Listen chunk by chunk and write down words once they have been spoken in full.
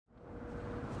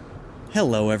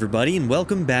Hello everybody and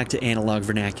welcome back to Analog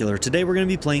Vernacular. Today we're going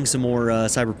to be playing some more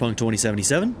Cyberpunk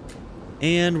 2077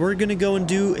 and we're going to go and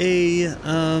do a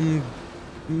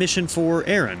mission for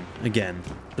Aaron again,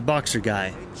 the boxer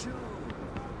guy.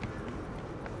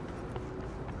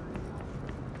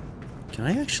 Can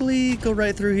I actually go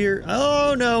right through here?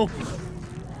 Oh no!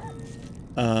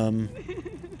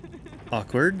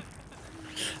 Awkward.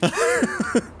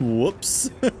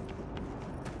 Whoops.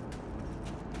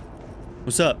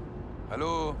 What's up?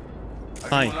 Hello.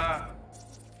 Hi.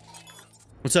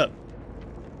 What's up?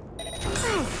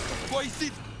 Toi ici.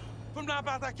 Faut me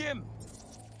l'embarquer Kim.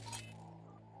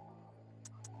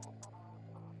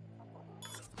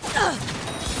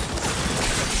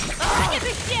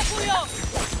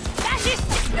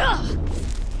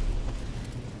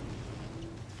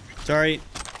 Sorry.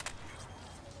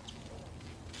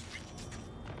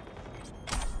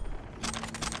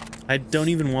 I don't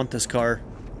even want this car.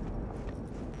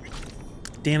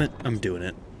 Damn it, I'm doing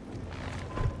it.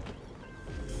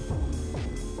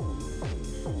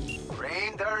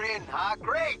 Rain, they're in, huh?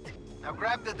 Great! Now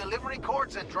grab the delivery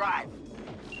cords and drive.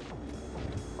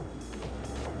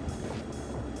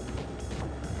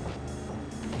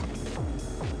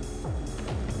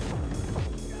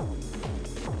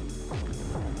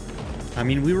 I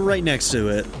mean, we were right next to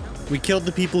it. We killed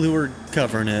the people who were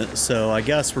covering it, so I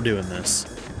guess we're doing this.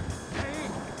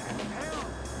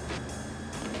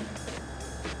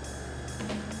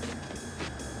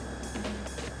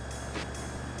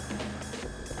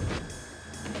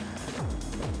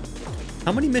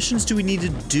 How many missions do we need to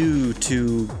do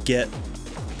to get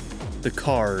the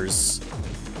cars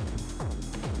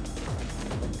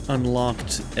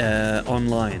unlocked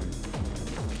online?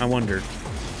 I wonder.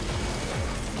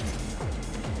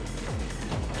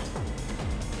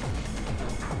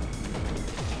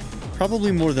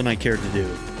 Probably more than I care to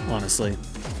do, honestly.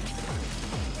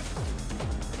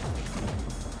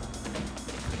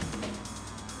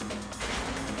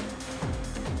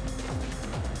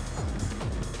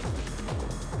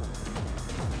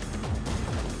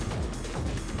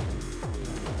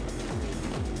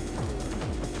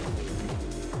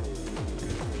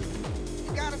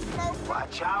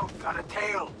 Watch out, got a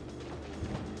tail.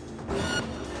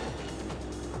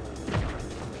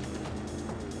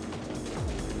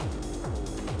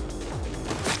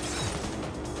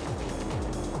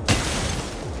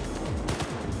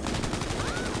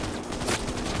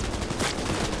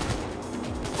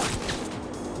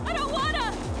 I don't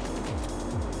wanna!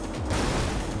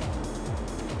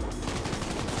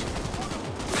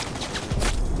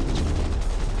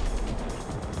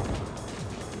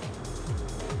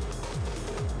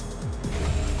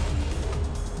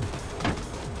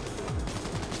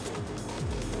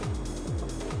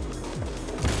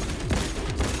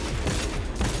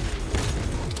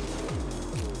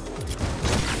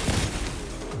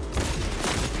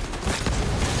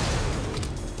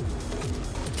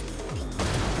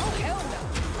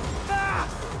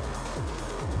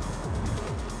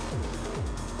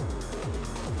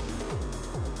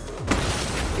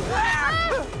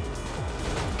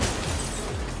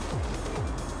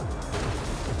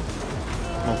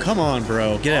 Oh, come on,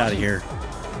 bro. Get out of here.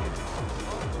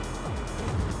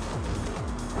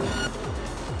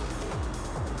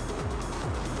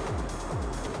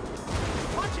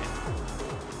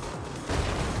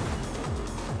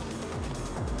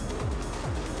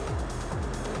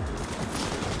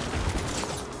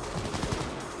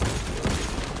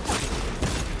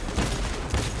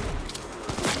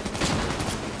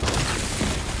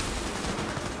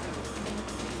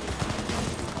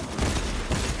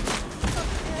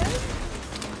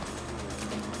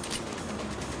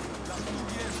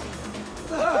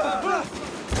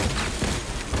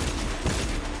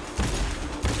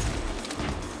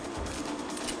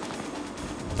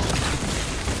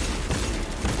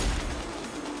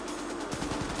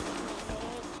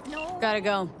 Gotta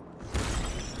go.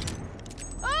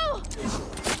 Oh!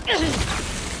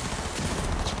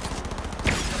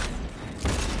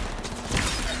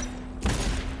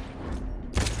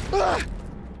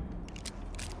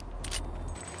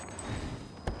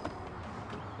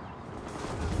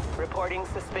 Reporting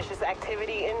suspicious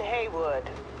activity in Haywood.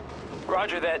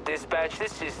 Roger that, dispatch.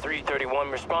 This is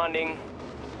 331 responding.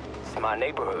 It's my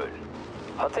neighborhood.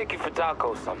 I'll take you for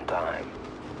tacos sometime.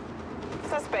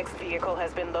 Suspect's vehicle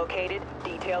has been located.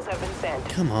 Details have been sent.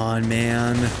 Come on,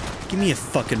 man. Give me a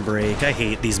fucking break. I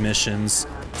hate these missions.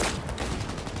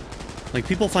 Like,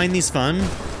 people find these fun?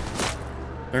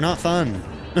 They're not fun.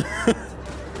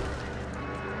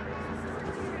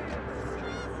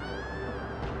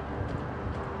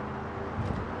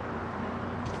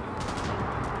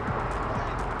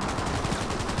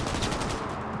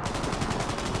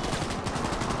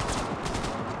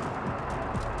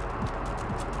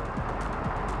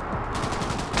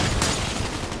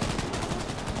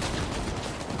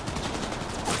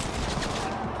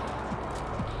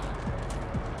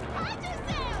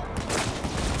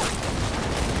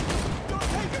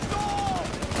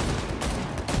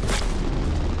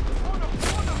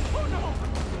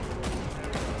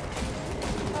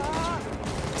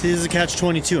 See, this is a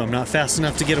catch-22. I'm not fast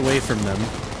enough to get away from them.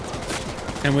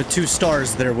 And with 2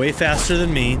 stars that are way faster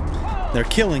than me, they're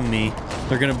killing me,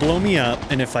 they're gonna blow me up,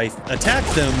 and if I attack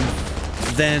them,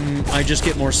 then I just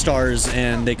get more stars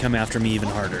and they come after me even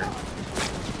harder.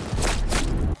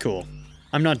 Cool.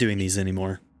 I'm not doing these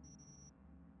anymore.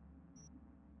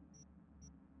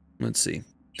 Let's see.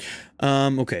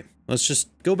 Okay. Let's just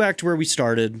go back to where we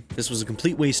started. This was a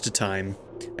complete waste of time.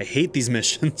 I hate these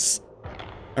missions.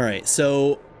 Alright,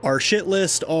 so our shit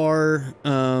list are,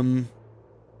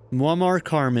 Muammar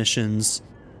car missions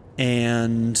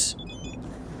and,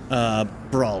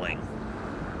 brawling.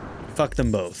 Fuck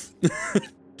them both.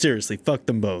 Seriously, fuck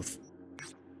them both.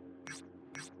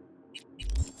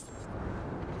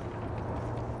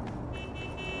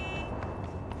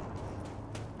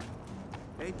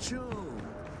 Hey, Chumito.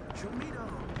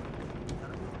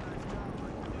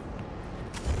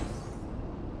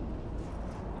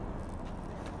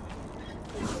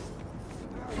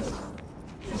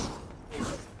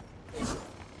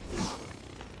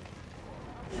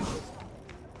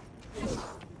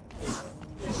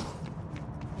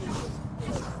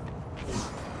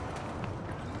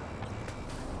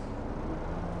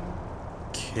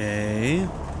 Okay.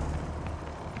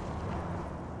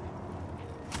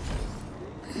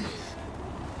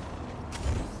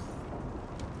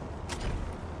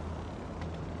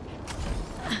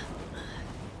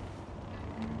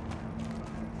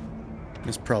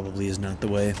 This probably is not the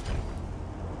way.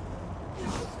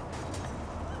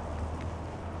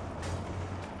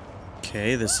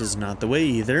 Okay, this is not the way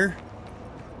either.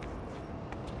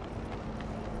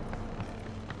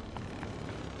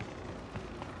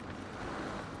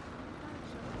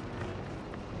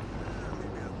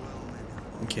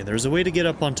 Okay, there's a way to get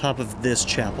up on top of this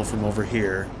chapel from over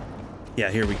here. Yeah,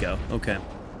 here we go. Okay.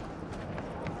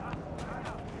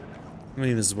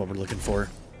 Maybe this is what we're looking for.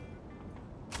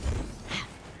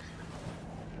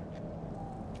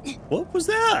 What was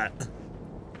that?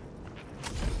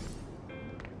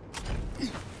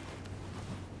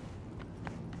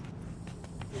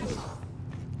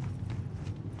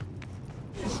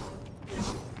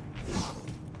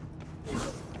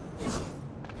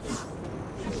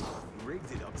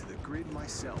 Rigged it up to the grid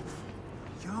myself.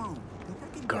 Yo, think I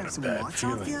can Got get a some bad watts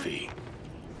off feeling, ya? V.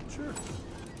 Sure.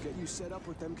 Get you set up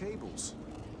with them cables.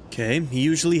 Okay, he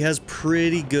usually has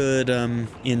pretty good,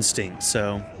 instinct,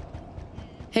 so...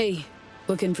 Hey,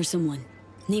 looking for someone.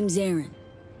 Name's Aaron.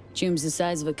 Jim's the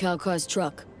size of a cow-caused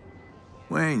truck.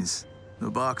 Wayne's,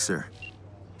 the boxer.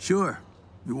 Sure,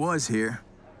 he was here.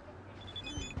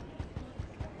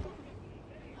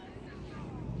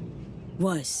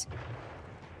 Was.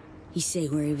 He say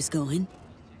where he was going?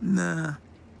 Nah,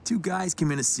 2 guys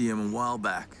came in to see him a while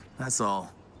back, that's all.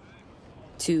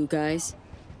 2 guys?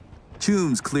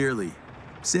 Chooms, clearly.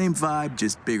 Same vibe,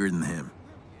 just bigger than him.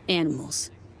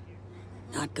 Animals.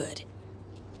 Not good.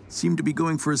 Seemed to be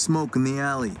going for a smoke in the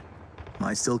alley.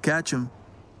 Might still catch him.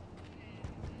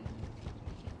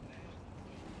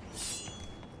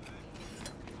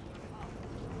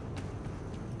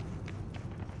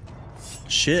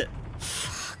 Shit.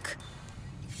 Fuck.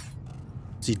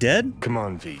 Is he dead? Come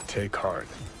on, V, take heart.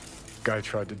 Guy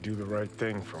tried to do the right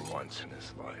thing for once in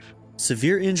his life.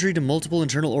 Severe injury to multiple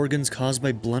internal organs caused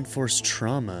by blunt force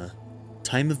trauma.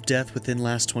 Time of death within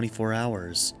last 24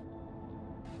 hours.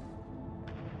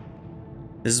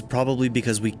 This is probably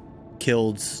because we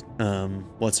killed,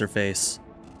 what's-her-face.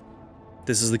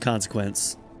 This is the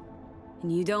consequence.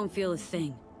 And you don't feel a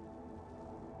thing.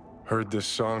 Heard this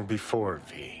song before,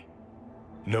 V.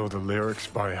 Know the lyrics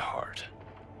by heart.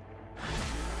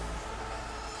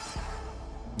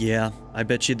 Yeah, I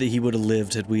bet you that he would have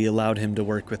lived had we allowed him to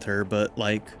work with her, but,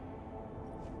 like...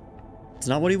 It's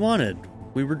not what he wanted.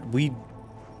 We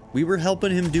were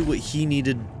helping him do what he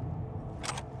needed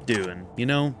doing, you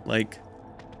know? Like...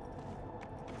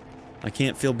 I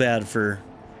can't feel bad for...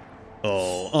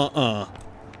 Oh,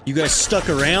 You guys stuck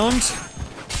around?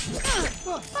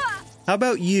 How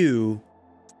about you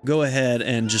go ahead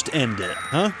and just end it,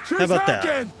 huh? How about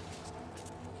that?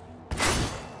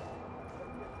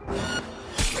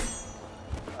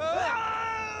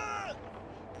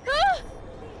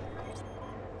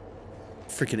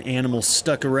 Freaking animals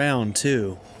stuck around,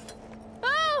 too.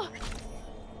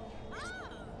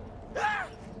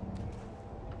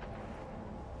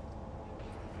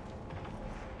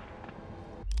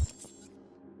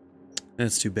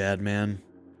 That's too bad, man.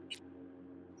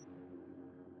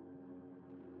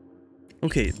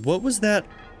 Okay, what was that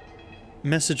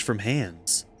message from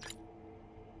Hans?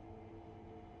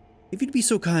 If you'd be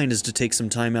so kind as to take some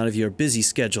time out of your busy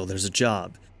schedule, there's a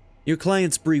job. Your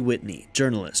client's Bree Whitney,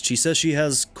 journalist. She says she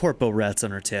has corpo rats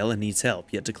on her tail and needs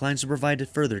help, yet declines to provide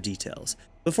further details.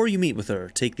 Before you meet with her,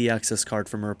 take the access card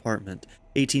from her apartment,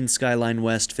 18 Skyline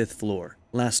West, 5th floor,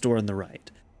 last door on the right.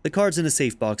 The card's in a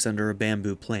safe box under a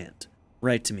bamboo plant.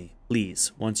 Write to me,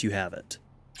 please, once you have it.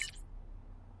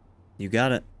 You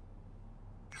got it.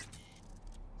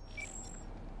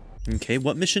 Okay,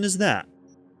 what mission is that?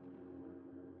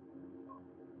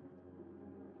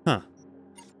 Huh.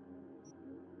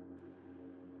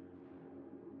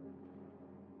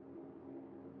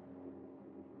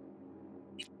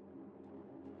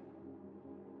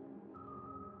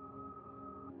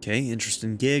 Okay,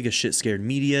 interesting gig, a shit-scared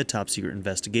media, top-secret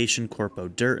investigation, corpo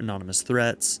dirt, anonymous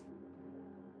threats.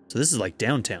 So this is like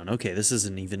downtown. Okay, this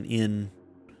isn't even in...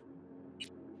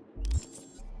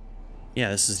 Yeah,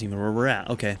 this isn't even where we're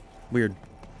at. Okay, weird.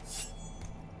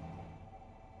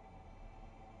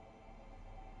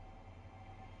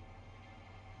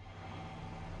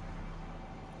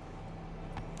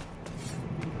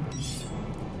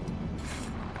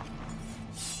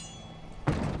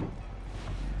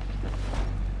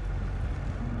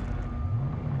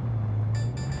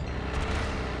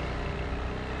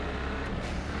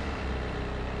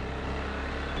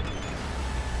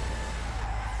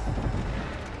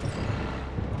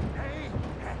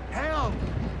 Help!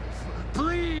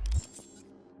 Please!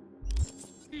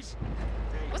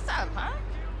 What's up, huh?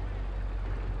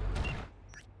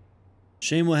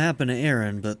 Shame what happened to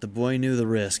Aaron, but the boy knew the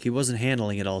risk. He wasn't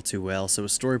handling it all too well, so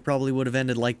his story probably would have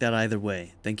ended like that either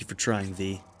way. Thank you for trying,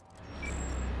 V.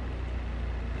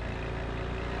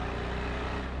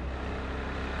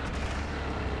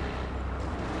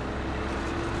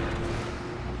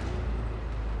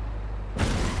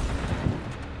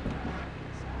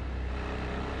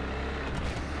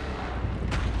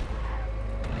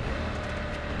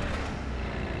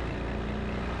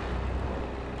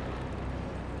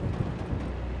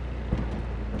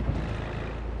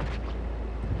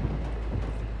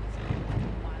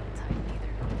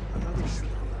 Another shooter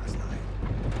last night.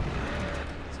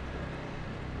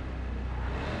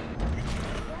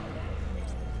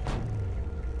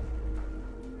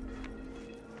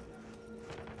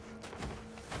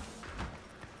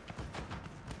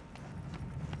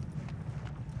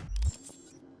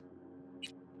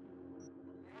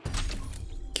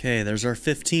 Okay, there's our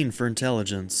 15 for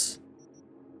intelligence.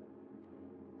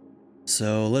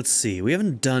 So, let's see. We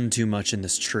haven't done too much in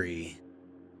this tree.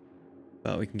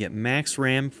 But we can get max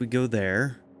RAM if we go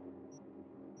there.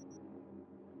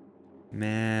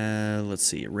 Let's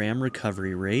see. RAM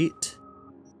recovery rate.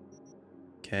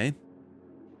 Okay.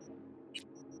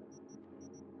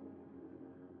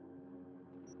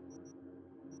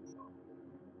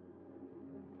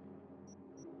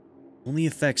 Only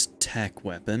affects tech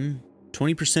weapon.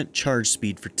 20% charge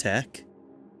speed for tech.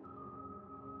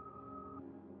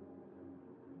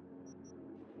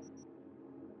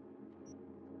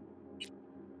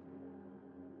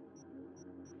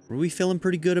 Were we feeling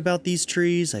pretty good about these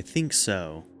trees? I think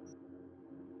so.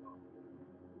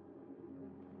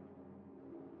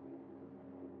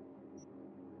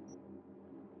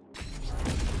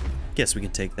 Guess we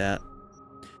can take that.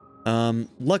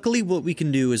 Luckily what we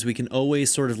can do is we can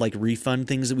always sort of like refund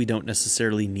things that we don't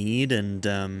necessarily need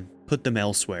and put them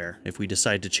elsewhere if we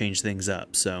decide to change things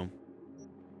up, so...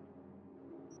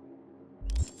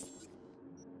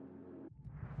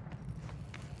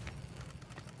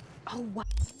 Oh, wow.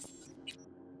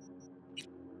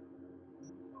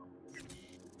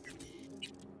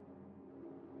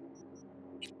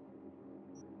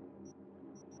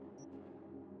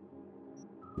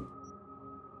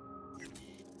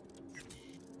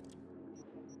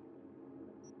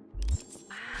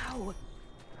 Wow.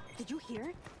 Did you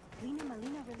hear? Lena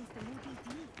Malina released a new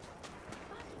DVD.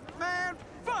 Man,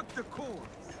 fuck the course!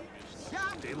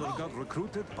 Taylor got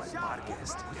recruited by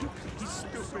Barghest. He's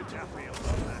stupid.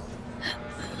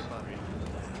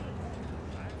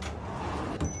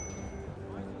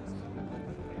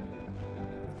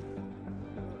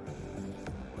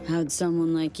 How'd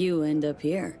someone like you end up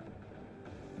here?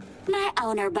 My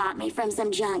owner bought me from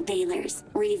some junk dealers,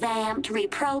 revamped,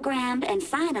 reprogrammed, and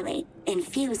finally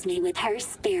infused me with her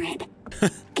spirit.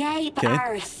 Gape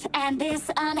earth and this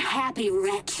unhappy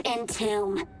wretch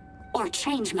entomb, or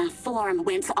change my form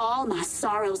whence all my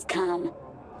sorrows come.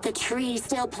 The tree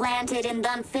still planted in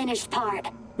the unfinished part,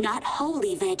 not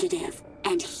wholly vegetative,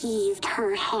 and heaved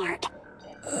her heart.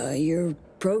 Your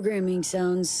programming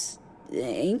sounds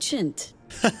ancient.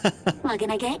 What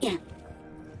can I get you?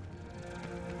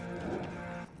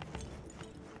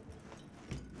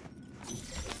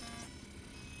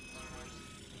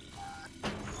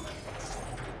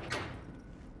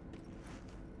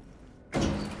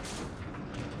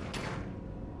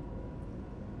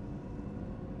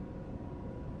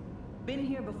 Been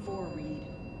here before, Reed.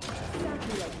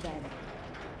 Exactly like then.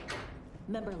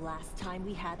 Remember last time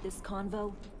we had this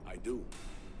convo? I do.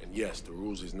 And yes, the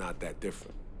rules is not that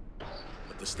different.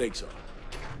 But the stakes are.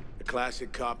 The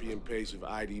classic copy and paste of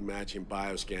ID matching,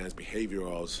 bioscans,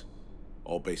 behaviorals,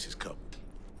 all bases covered.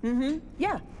 Mm-hmm,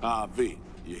 yeah. Ah, V,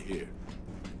 you're here.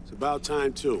 It's about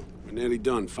time, too. We're nearly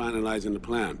done finalizing the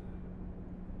plan.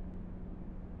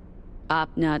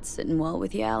 Op not sitting well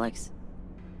with you, Alex?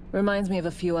 Reminds me of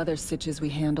a few other stitches we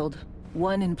handled.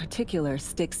 One in particular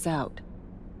sticks out.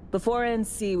 Before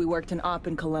NC, we worked in Op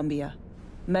in Colombia.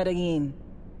 Medellin.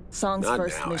 Song's Not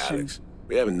first now, mission. Alex.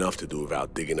 We have enough to do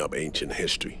without digging up ancient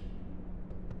history.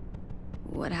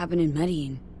 What happened in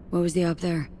Medellin? What was the op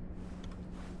there?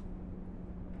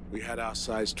 We had our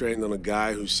sights trained on a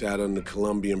guy who sat on the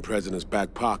Colombian president's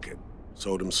back pocket.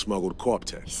 Sold him smuggled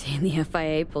Corp-Tech. You saying the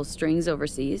FIA pulls strings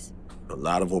overseas? A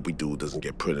lot of what we do doesn't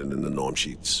get printed in the norm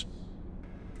sheets.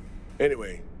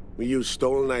 Anyway, we used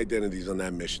stolen identities on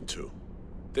that mission too.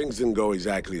 Things didn't go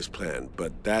exactly as planned,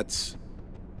 but that's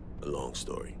a long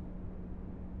story.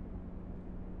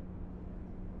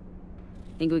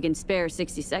 Think we can spare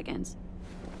 60 seconds?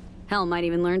 Hell, might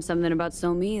even learn something about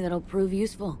So-Me that'll prove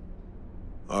useful.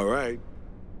 All right.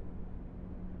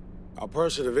 Our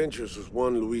person of interest was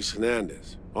one Luis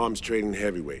Hernandez, arms trading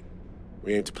heavyweight.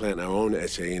 We aim to plant our own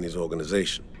SA in his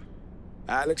organization.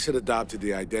 Alex had adopted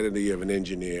the identity of an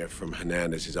engineer from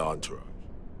Hernandez's entourage.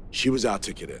 She was our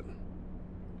ticket in.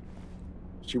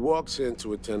 She walks in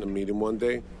to attend a meeting one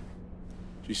day.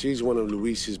 She sees one of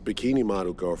Luis's bikini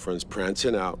model girlfriends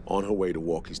prancing out on her way to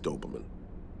walk his Doberman.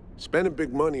 Spending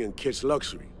big money on kitsch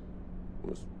luxury.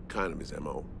 It was kind of his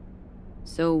MO.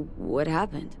 So, what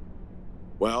happened?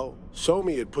 Well,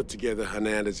 So-Me had put together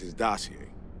Hernandez's dossier.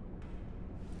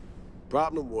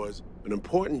 Problem was, an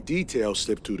important detail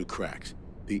slipped through the cracks.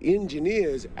 The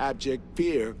engineer's abject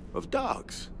fear of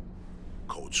dogs.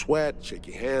 Cold sweat,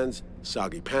 shaky hands,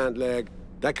 soggy pant leg,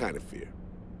 that kind of fear.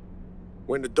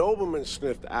 When the Doberman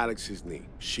sniffed Alex's knee,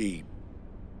 she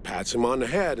pats him on the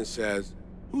head and says,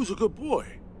 "Who's a good boy?"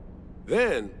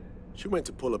 Then, she went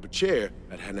to pull up a chair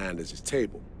at Hernandez's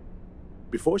table.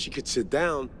 Before she could sit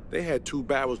down, they had 2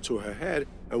 barrels to her head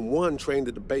and one trained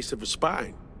at the base of her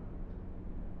spine.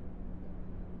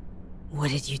 What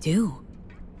did you do?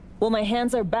 Well, my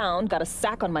hands are bound, got a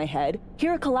sack on my head.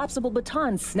 Hear a collapsible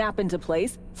baton snap into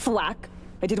place. Thwack.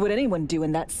 I did what anyone do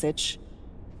in that sitch.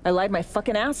 I lied my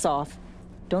fucking ass off.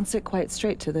 Don't sit quite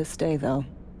straight to this day, though.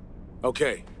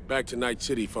 Okay, back to Night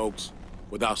City, folks.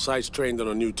 With our sights trained on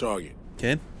a new target.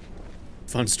 Okay.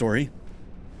 Fun story.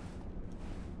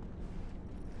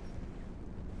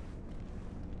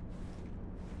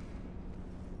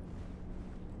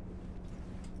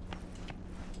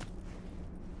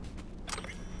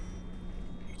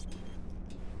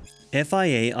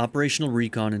 FIA Operational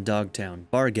Recon in Dogtown.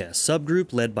 Barghest,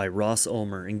 subgroup led by Ross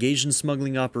Ulmer. Engaged in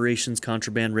smuggling operations,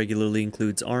 contraband regularly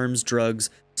includes arms, drugs,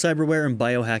 cyberware, and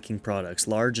biohacking products.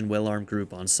 Large and well-armed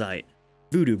group on site.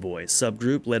 Voodoo Boys,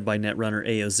 subgroup led by netrunner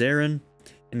A.O. Zarin.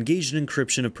 Engaged in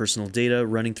encryption of personal data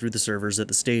running through the servers at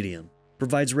the stadium.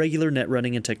 Provides regular net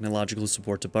running and technological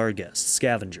support to Barghest.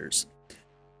 Scavengers.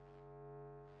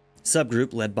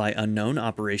 Subgroup led by Unknown,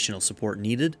 operational support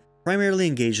needed. Primarily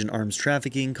engaged in arms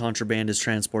trafficking, contraband is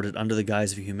transported under the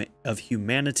guise of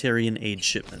humanitarian aid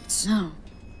shipments. Oh,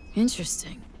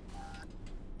 interesting.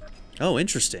 Oh,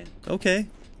 interesting. Okay.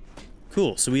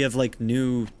 Cool. So we have, like,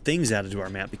 new things added to our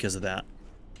map because of that.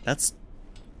 That's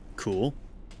cool.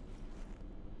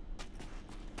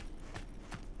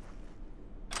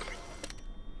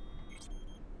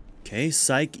 Okay,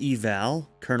 Psych Eval,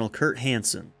 Colonel Kurt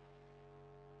Hansen.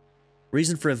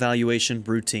 Reason for evaluation,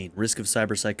 routine. Risk of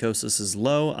cyberpsychosis is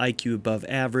low, IQ above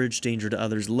average, danger to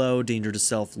others low, danger to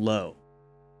self low.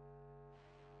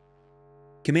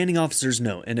 Commanding officers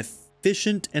note, an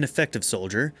efficient and effective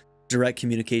soldier. Direct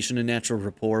communication and natural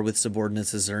rapport with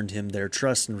subordinates has earned him their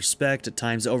trust and respect, at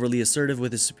times overly assertive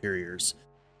with his superiors.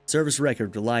 Service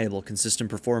record, reliable, consistent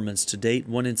performance, to date,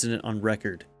 1 incident on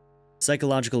record.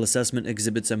 Psychological assessment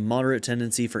exhibits a moderate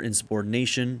tendency for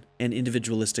insubordination and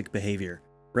individualistic behavior.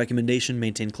 Recommendation,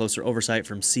 maintain closer oversight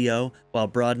from CO while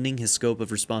broadening his scope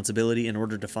of responsibility in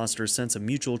order to foster a sense of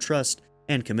mutual trust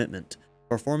and commitment.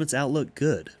 Performance outlook,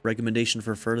 good. Recommendation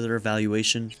for further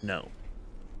evaluation, no.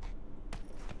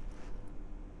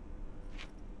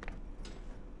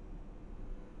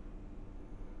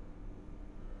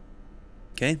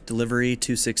 Okay, delivery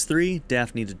 263,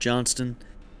 Daphne to Johnston.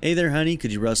 Hey there, honey,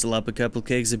 could you rustle up a couple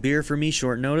kegs of beer for me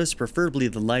short notice? Preferably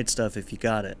the light stuff if you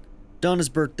got it. Donna's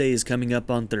birthday is coming up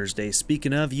on Thursday.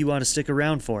 Speaking of, you ought to stick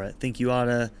around for it. Think you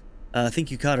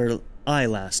caught her eye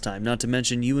last time. Not to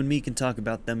mention, you and me can talk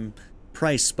about them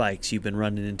price spikes you've been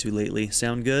running into lately.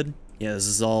 Sound good? Yeah, this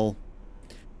is all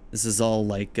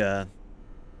like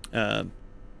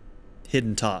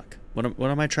hidden talk. What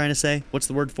am I trying to say? What's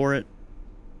the word for it?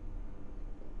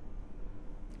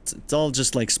 It's all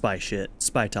just like spy shit,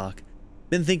 spy talk.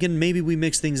 Been thinking maybe we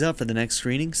mix things up for the next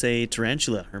screening, say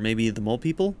Tarantula, or maybe the Mole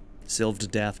People? Sylve to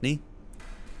Daphne.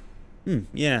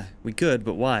 Yeah, we could,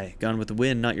 but why? Gone with the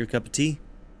Wind, not your cup of tea?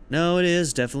 No, it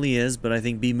is, definitely is, but I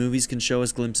think B-movies can show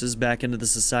us glimpses back into the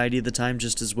society of the time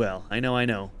just as well. I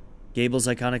know. Gable's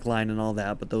iconic line and all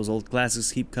that, but those old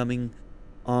classics keep coming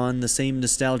on the same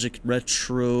nostalgic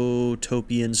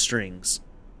retrotopian strings.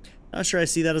 Not sure I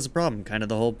see that as a problem, kind of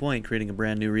the whole point, creating a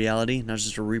brand new reality, not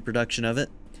just a reproduction of it.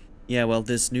 Yeah, well,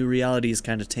 this new reality is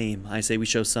kind of tame. I say we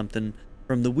show something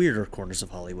from the weirder corners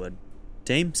of Hollywood.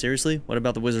 Tame? Seriously? What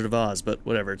about the Wizard of Oz? But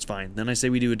whatever, it's fine. Then I say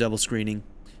we do a double screening.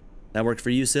 That worked for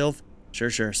you, Sylve?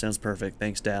 Sure, sounds perfect.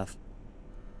 Thanks, Daph.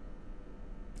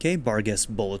 Okay, bar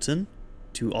guest bulletin.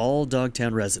 To all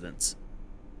Dogtown residents.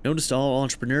 Notice to all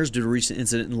entrepreneurs, due to recent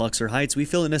incident in Luxor Heights, we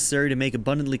feel it necessary to make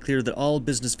abundantly clear that all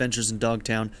business ventures in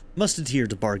Dogtown must adhere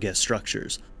to bar guest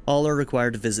structures. All are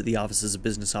required to visit the offices of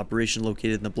business operation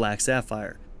located in the Black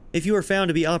Sapphire. If you are found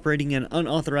to be operating an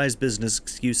unauthorized business,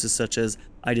 excuses such as,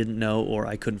 I didn't know or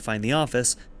I couldn't find the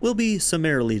office, will be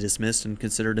summarily dismissed and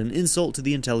considered an insult to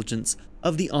the intelligence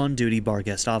of the on-duty bar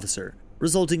guest officer,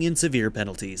 resulting in severe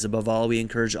penalties. Above all, we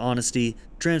encourage honesty,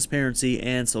 transparency,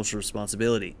 and social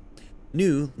responsibility.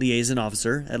 New liaison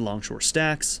officer at Longshore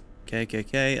Stacks.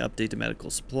 KKK. Update to medical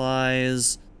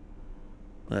supplies.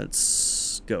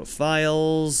 Let's go.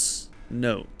 Files.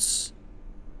 Notes.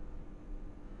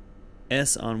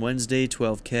 S on Wednesday,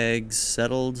 12 kegs.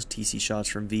 Settled. TC shots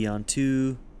from V on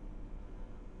 2.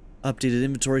 Updated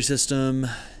inventory system.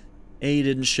 A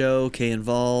didn't show. K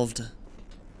involved.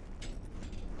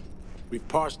 We've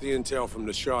parsed the intel from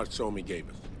the shards Somi gave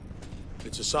us.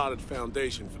 It's a solid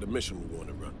foundation for the mission we want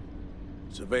to run.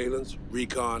 Surveillance,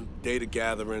 recon, data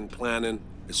gathering, planning,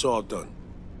 it's all done.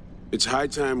 It's high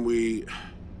time we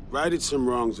righted some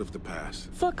wrongs of the past.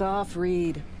 Fuck off,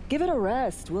 Reed. Give it a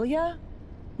rest, will ya?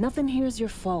 Nothing here's your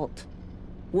fault.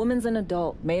 Woman's an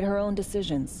adult, made her own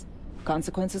decisions.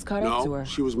 Consequences caught up to her. No,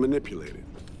 she was manipulated.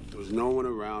 There was no one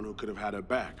around who could have had her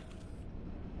back.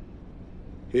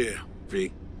 Here,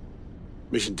 V.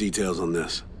 Mission details on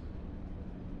this.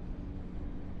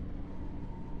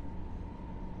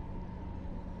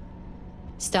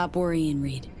 Stop worrying,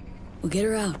 Reed. We'll get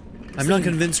her out. I'm not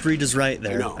convinced Reed is right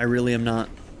there. I really am not.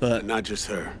 But not just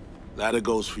her. Ladder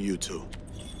goes for you too.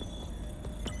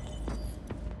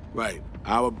 Right.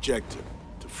 Our objective: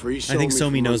 to free Somi. I think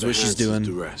Somi from knows what she's doing.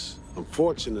 Duress.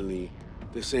 Unfortunately,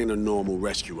 this ain't a normal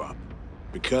rescue op,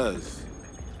 because,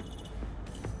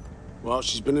 well,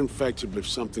 she's been infected with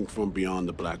something from beyond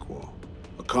the Black Wall,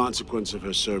 a consequence of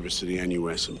her service to the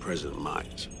NUS and President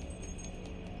Mines.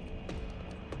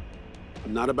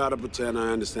 I'm not about to pretend I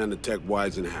understand the tech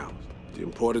whys and hows. The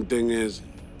important thing is,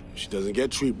 if she doesn't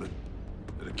get treatment,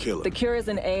 it'll kill her. The cure is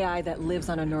an AI that lives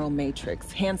on a neural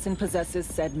matrix. Hansen possesses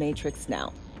said matrix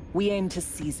now. We aim to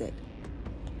seize it.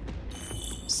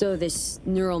 So this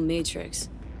neural matrix,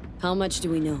 how much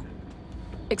do we know?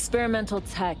 Experimental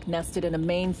tech nested in a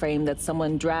mainframe that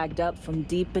someone dragged up from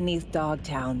deep beneath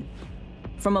Dogtown.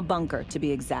 From a bunker, to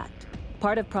be exact.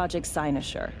 Part of Projekt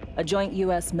Cynosure, a joint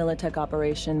US Militech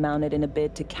operation mounted in a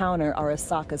bid to counter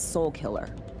Arasaka's soul killer.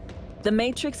 The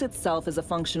Matrix itself is a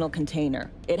functional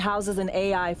container. It houses an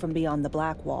AI from beyond the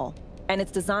Black Wall, and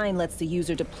its design lets the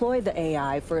user deploy the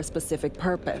AI for a specific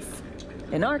purpose.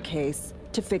 In our case,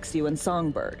 to fix you and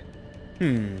Songbird.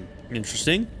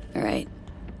 Interesting. All right.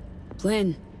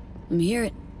 Plan. Let me hear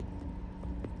it.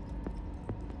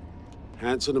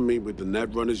 Hansen to meet with the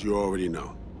net runners you already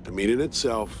know. The meeting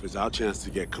itself is our chance to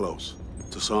get close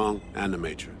to Song and the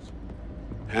Matrix.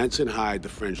 Hansen hired the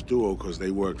French duo because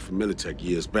they worked for Militech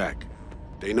years back.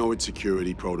 They know its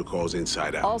security protocols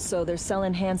inside out. Also, they're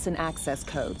selling Hansen access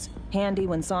codes. Handy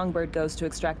when Songbird goes to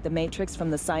extract the Matrix from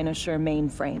the Cynosure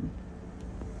mainframe.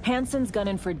 Hansen's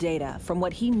gunning for data from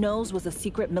what he knows was a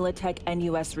secret Militech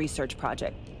NUS research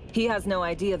project. He has no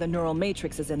idea the neural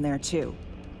matrix is in there too.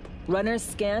 Runners,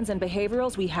 scans, and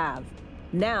behaviorals we have.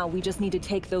 Now we just need to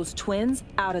take those twins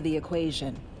out of the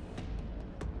equation.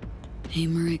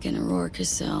 Amaric and Aurora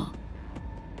Cassell.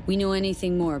 We know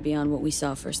anything more beyond what we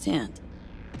saw firsthand?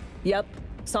 Yep.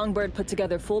 Songbird put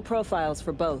together full profiles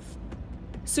for both.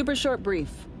 Super short brief.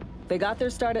 They got their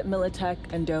start at Militech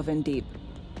and dove in deep.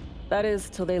 That is,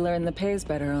 till they learned the pay's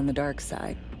better on the dark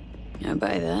side. I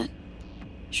buy that.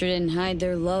 Sure didn't hide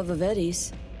their love of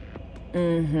Eddie's.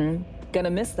 Gonna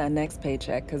miss that next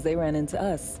paycheck, because they ran into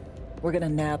us. We're gonna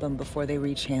nab them before they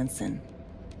reach Hansen.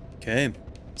 Okay.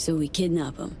 So we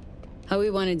kidnap them. How we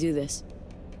want to do this?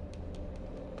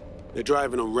 They're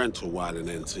driving a rental while in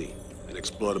NC, an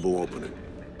exploitable opening.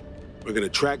 We're gonna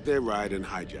track their ride and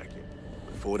hijack it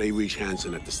before they reach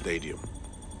Hansen at the stadium.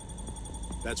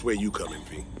 That's where you come in,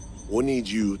 V. We'll need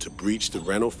you to breach the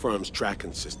rental firm's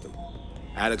tracking system.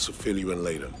 Alex will fill you in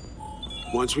later.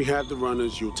 Once we have the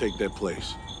runners, you'll take their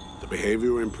place. The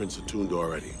behavioral imprints are tuned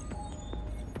already.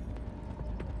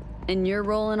 And your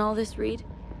role in all this, Reed?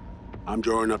 I'm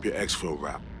drawing up your exfil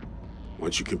route.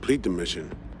 Once you complete the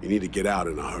mission, you need to get out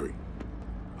in a hurry.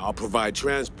 I'll provide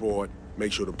transport,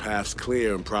 make sure the path's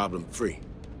clear and problem-free.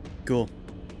 Cool.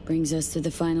 Brings us to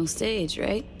the final stage,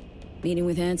 right? Meeting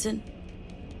with Hansen?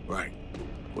 Right.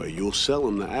 Where you'll sell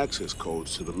him the access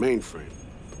codes to the mainframe.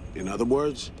 In other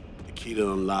words, the key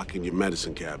to unlocking your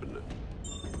medicine cabinet.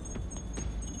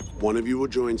 One of you will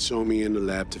join Somi in the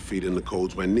lab to feed in the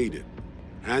codes when needed.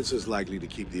 Hansen's likely to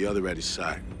keep the other at his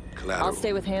side. Collateral. I'll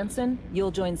stay with Hansen,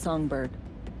 you'll join Songbird.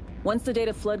 Once the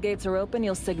data floodgates are open,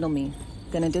 you'll signal me.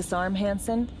 Gonna disarm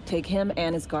Hansen, take him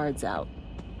and his guards out.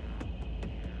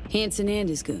 Hansen and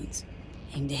his goons.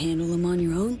 Aim to handle them on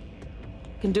your own?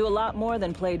 Can do a lot more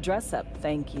than play dress-up,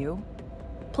 thank you.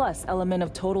 Plus, element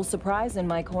of total surprise in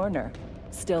my corner.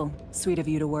 Still, sweet of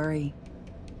you to worry.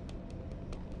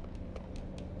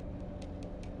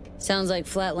 Sounds like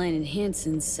Flatline and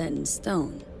Hansen's set in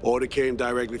stone. Order came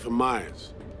directly from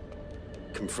Myers.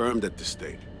 Confirmed at the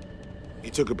state. He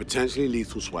took a potentially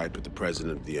lethal swipe at the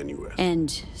president of the NUS. And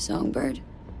Songbird?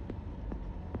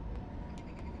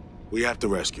 We have to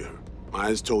rescue her.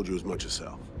 Myers told you as much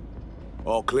herself.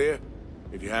 All clear?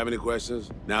 If you have any questions,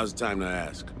 now's the time to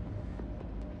ask.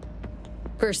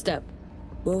 First up,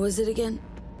 what was it again?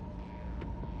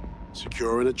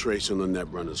 Securing a trace on the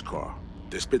Netrunner's car.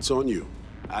 This bit's on you.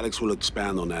 Alex will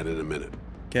expand on that in a minute.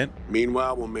 Okay.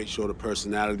 Meanwhile, we'll make sure the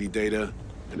personality data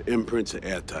and imprints are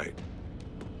airtight.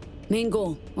 Main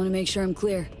goal, want to make sure I'm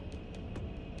clear.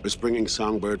 We're bringing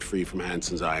Songbird free from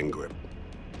Hansen's iron grip.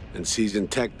 And seasoned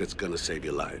tech that's gonna save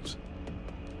your lives.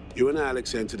 You and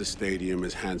Alex enter the stadium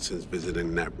as Hansen's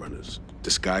visiting Netrunners.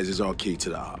 Disguise is our key to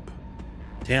the op.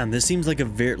 Damn, this seems like a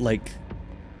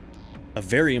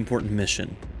very important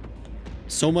mission.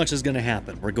 So much is gonna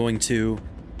happen. We're going to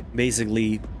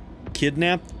basically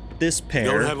kidnap this pair.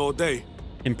 Don't have all day.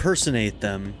 Impersonate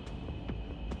them.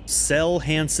 Sell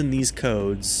Hansen these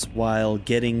codes while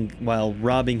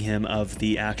robbing him of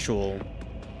the actual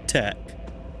tech.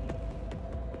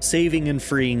 Saving and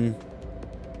freeing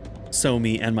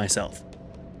Somi and myself.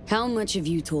 How much have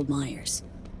you told Myers?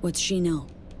 What's she know?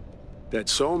 That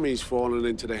Somi's fallen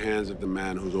into the hands of the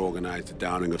man who's organized the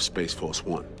downing of Space Force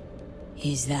 1.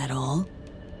 Is that all?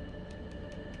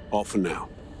 All for now.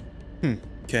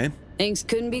 Okay. Things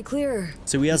couldn't be clearer.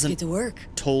 So he hasn't get to work.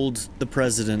 Told the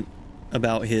president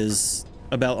about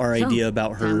our idea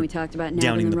about her we talked about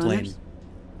downing the runners? plane.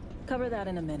 Cover that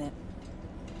in a minute.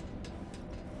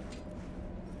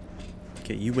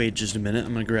 Okay, you wait just a minute.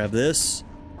 I'm gonna grab this.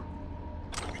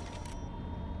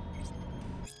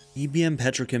 EBM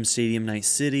Petrochem Stadium, Night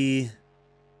City.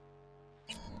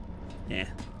 Yeah,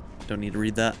 don't need to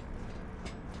read that.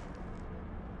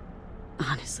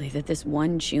 Honestly, that this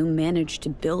one Jew managed to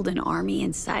build an army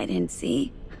inside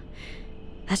NC,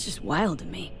 that's just wild to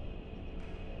me.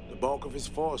 The bulk of his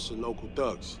force are local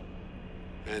thugs.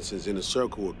 Hansen's inner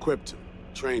circle equipped him,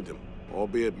 trained him,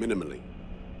 albeit minimally.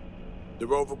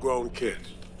 They're overgrown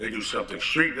kids. They do something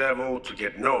street level to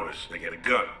get noticed. They get a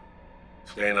gun.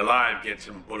 Staying alive gets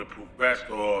him a bulletproof vest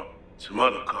or some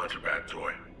other contraband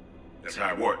toy. That's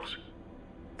how it works.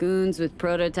 Goons with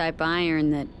prototype iron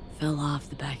that fell off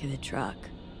the back of the truck.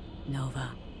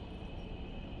 Nova.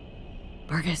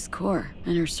 Vargas Corps,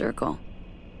 Inner Circle.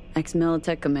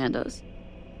 Ex-Militech Commandos.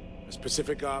 A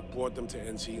specific op brought them to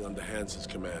NC under Hansen's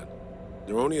command.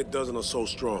 They're only a dozen or so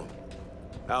strong.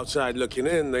 Outside looking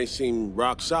in, they seem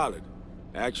rock solid.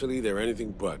 Actually, they're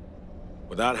anything but.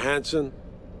 Without Hansen,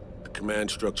 the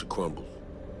command structure crumbles.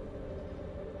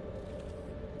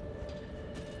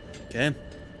 Okay.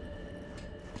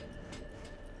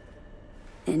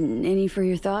 And any for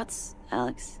your thoughts,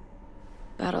 Alex?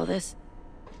 About all this?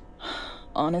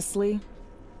 Honestly,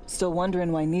 still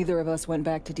wondering why neither of us went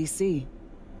back to DC.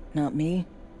 Not me,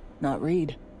 not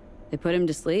Reed. They put him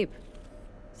to sleep.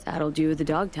 Saddled you with the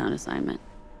Dogtown assignment.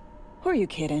 Who are you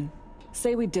kidding?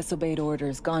 Say we disobeyed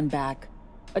orders, gone back.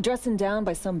 A dressing down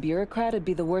by some bureaucrat would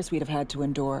be the worst we'd have had to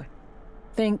endure.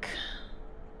 Think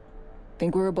we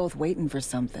were both waiting for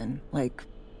something, like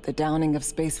the downing of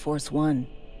Space Force 1.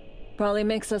 Probably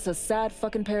makes us a sad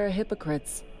fucking pair of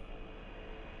hypocrites.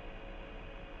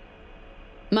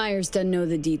 Myers doesn't know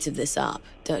the deets of this op,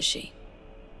 does she?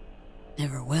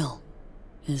 Never will.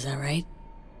 Is that right?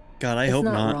 God, I hope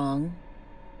not. It's not wrong.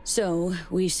 So,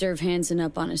 we serve Hansen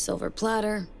up on a silver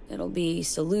platter. It'll be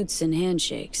salutes and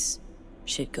handshakes.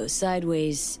 Shit goes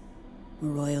sideways. We're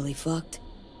royally fucked.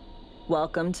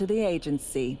 Welcome to the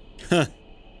agency.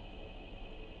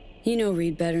 You know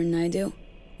Reed better than I do.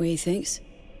 What he thinks?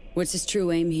 What's his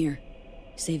true aim here?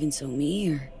 Saving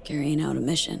me or carrying out a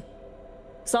mission?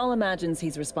 Saul imagines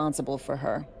he's responsible for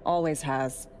her. Always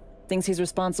has. Thinks he's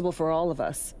responsible for all of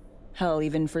us. Hell,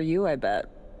 even for you, I bet.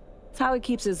 It's how he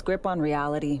keeps his grip on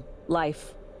reality.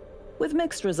 Life. With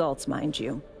mixed results, mind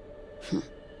you.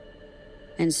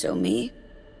 And so me?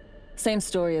 Same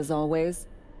story as always.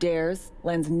 Dares,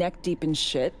 lands neck deep in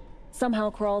shit,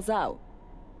 somehow crawls out.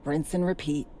 Rinse and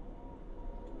repeat.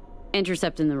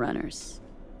 Intercepting the runners.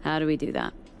 How do we do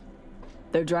that?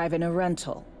 They're driving a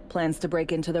rental. Plans to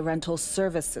break into the rental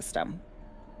service system.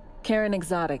 Karen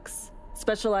Exotics.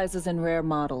 Specializes in rare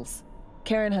models.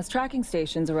 Karen has tracking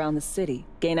stations around the city.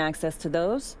 Gain access to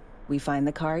those, we find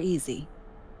the car easy.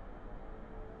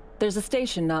 There's a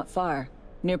station not far,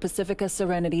 near Pacifica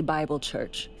Serenity Bible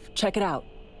Church. Check it out.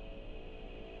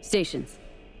 Stations.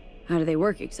 How do they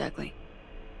work exactly?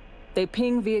 They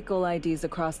ping vehicle IDs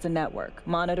across the network,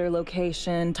 monitor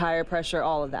location, tire pressure,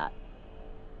 all of that.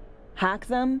 Hack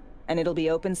them, and it'll be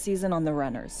open season on the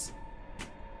runners.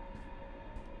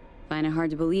 Find it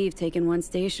hard to believe taking one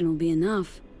station will be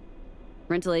enough.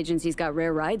 Rental agency's got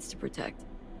rare rides to protect.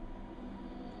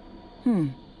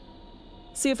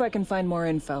 See if I can find more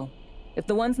info. If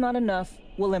the one's not enough,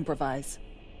 we'll improvise.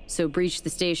 So breach the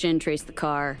station, trace the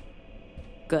car.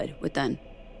 Good, what then?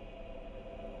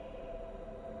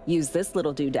 Use this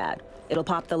little doodad. It'll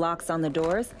pop the locks on the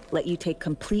doors, let you take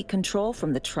complete control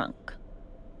from the trunk.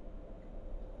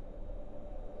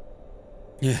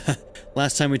 Yeah,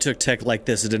 last time we took tech like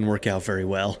this, it didn't work out very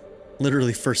well.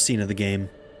 Literally first scene of the game.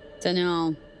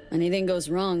 Dunno. Anything goes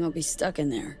wrong, I'll be stuck in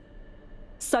there.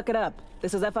 Suck it up.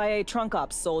 This is FIA trunk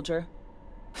ops, soldier.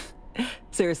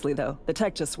 Seriously though, the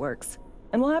tech just works.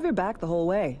 And we'll have your back the whole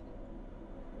way.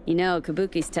 You know,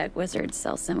 Kabuki's tech wizards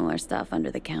sell similar stuff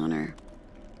under the counter.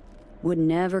 Would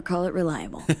never call it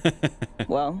reliable.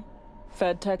 Well,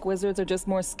 Fed tech wizards are just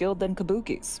more skilled than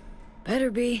Kabuki's.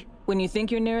 Better be. When you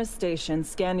think you're near a station,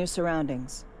 scan your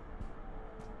surroundings.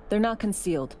 They're not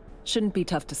concealed. Shouldn't be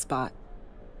tough to spot.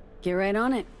 Get right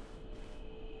on it.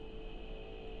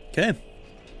 Okay.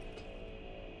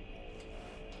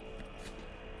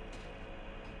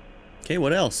 Okay,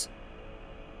 what else?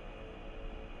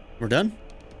 We're done?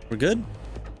 We're good?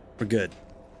 We're good.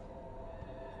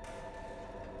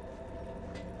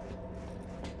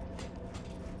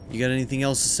 You got anything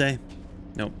else to say?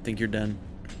 Nope, think you're done.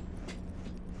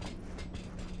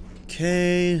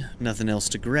 Okay, nothing else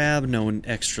to grab, no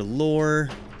extra lore.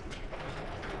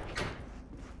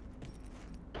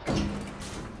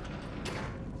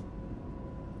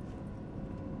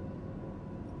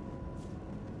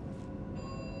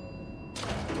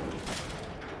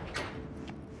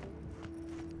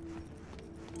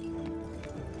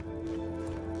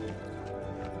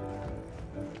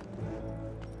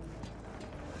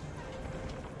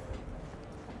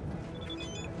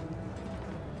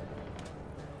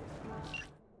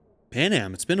 Pan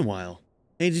Am, it's been a while.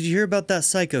 Hey, did you hear about that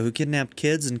psycho who kidnapped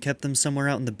kids and kept them somewhere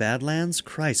out in the Badlands?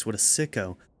 Christ, what a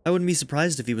sicko. I wouldn't be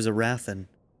surprised if he was a Rathan.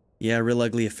 Yeah, real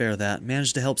ugly affair that.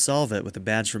 Managed to help solve it with a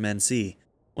badge from NC.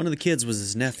 One of the kids was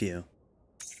his nephew.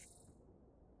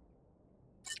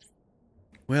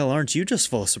 Well, aren't you just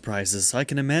full of surprises? I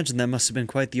can imagine that must have been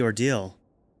quite the ordeal.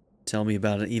 Tell me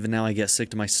about it. Even now I get sick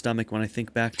to my stomach when I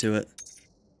think back to it.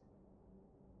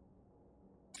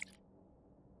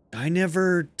 I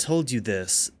never told you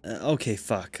this. Okay,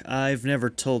 fuck. I've never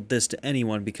told this to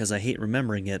anyone because I hate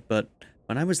remembering it, but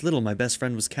when I was little, my best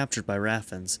friend was captured by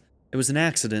Rathans. It was an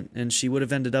accident, and she would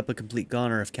have ended up a complete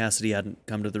goner if Cassidy hadn't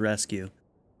come to the rescue.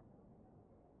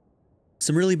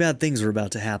 Some really bad things were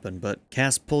about to happen, but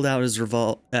Cass pulled out his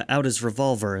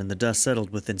revolver and the dust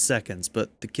settled within seconds,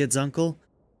 but the kid's uncle?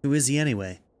 Who is he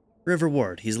anyway? River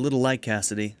Ward. He's a little like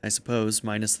Cassidy, I suppose,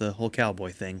 minus the whole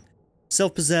cowboy thing.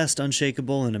 Self-possessed,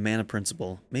 unshakable, and a man of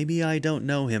principle. Maybe I don't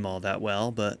know him all that well,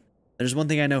 but there's one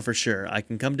thing I know for sure. I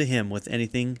can come to him with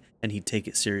anything, and he'd take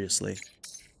it seriously.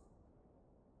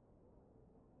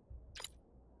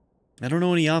 I don't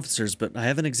know any officers, but I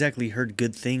haven't exactly heard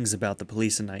good things about the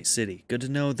police in Night City. Good to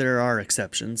know there are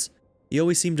exceptions. You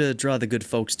always seem to draw the good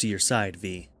folks to your side,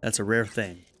 V. That's a rare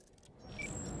thing.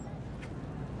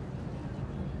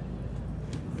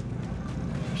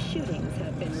 Shootings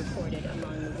have been reported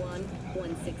along the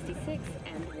 166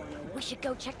 and 101. We should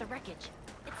go check the wreckage.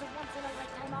 It's a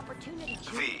once-in-a-lifetime prime opportunity.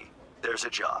 V, there's a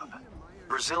job.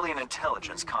 Brazilian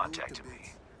intelligence contacted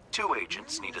me. 2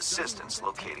 agents need assistance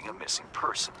locating a missing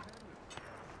person.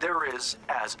 There is,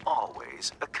 as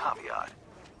always, a caveat.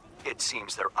 It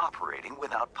seems they're operating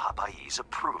without Papayi's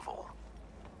approval.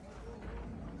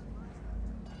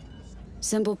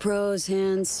 Simple prose,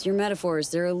 Hans. Your metaphors,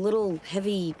 they're a little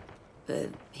heavy...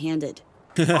 handed.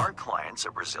 Our clients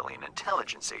are Brazilian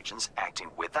intelligence agents acting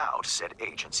without said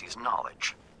agency's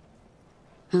knowledge.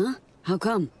 Huh? How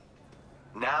come?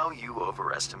 Now you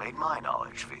overestimate my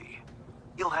knowledge, V.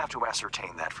 You'll have to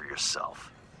ascertain that for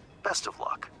yourself. Best of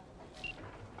luck.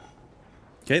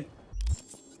 Okay.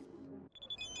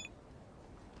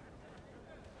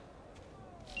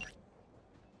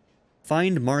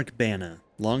 Find Mark Bana,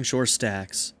 Longshore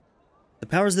Stacks. The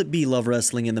powers that be love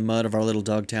wrestling in the mud of our little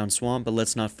Dogtown swamp, but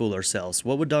let's not fool ourselves.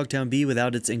 What would Dogtown be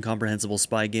without its incomprehensible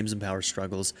spy games and power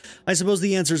struggles? I suppose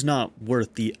the answer's not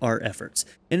worth our efforts.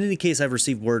 In any case, I've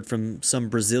received word from some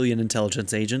Brazilian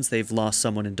intelligence agents they've lost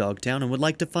someone in Dogtown and would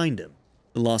like to find him.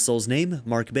 The lost soul's name?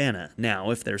 Mark Bana. Now,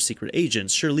 if they're secret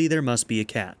agents, surely there must be a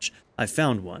catch. I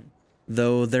found one.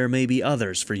 Though there may be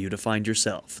others for you to find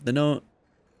yourself. The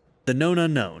known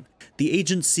unknown. The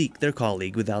agents seek their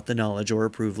colleague without the knowledge or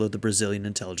approval of the Brazilian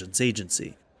intelligence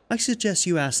agency. I suggest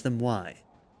you ask them why.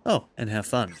 Oh, and have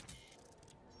fun.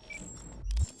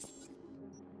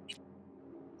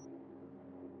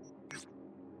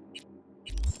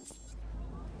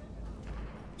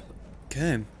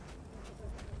 Okay.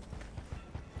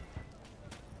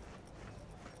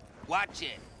 Watch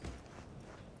it.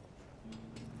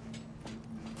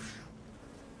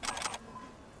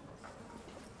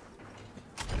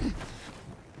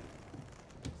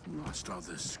 Lost all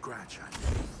the scratch on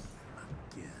me.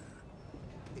 Again.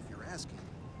 If you're asking,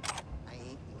 I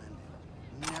ain't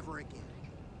lending. Never again.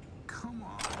 Come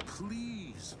on,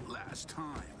 please. Last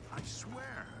time, I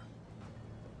swear.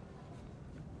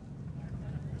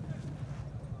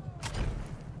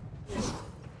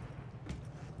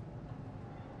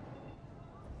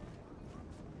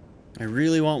 I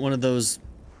really want one of those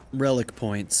relic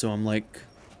points, so I'm like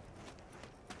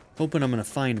hoping I'm gonna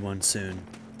find one soon.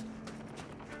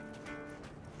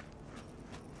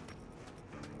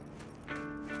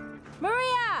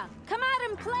 Maria, come out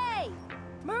and play.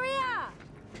 Maria,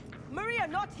 Maria,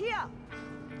 not here.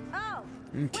 Oh.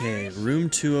 Okay, room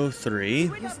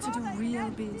 203. Used to do real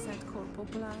biz at Corpo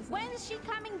Plaza. When is she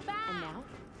coming back? And now?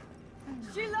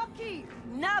 She lucky.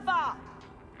 Never.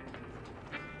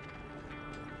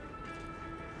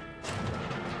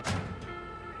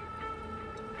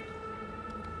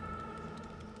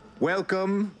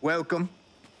 Welcome, welcome.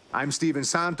 I'm Steven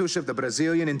Santos of the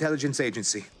Brazilian Intelligence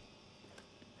Agency.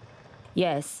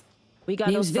 Yes, we got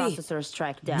Name's those V. processors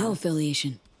tracked down. No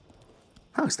affiliation.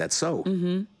 Oh, is that so?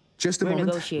 Mm-hmm. Just a We're moment.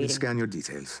 negotiating. Let's scan your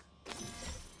details.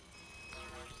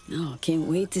 No, can't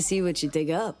wait to see what you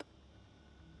dig up.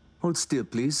 Hold still,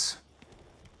 please.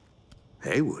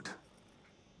 Haywood.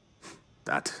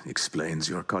 That explains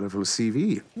your colorful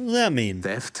CV. What does that mean?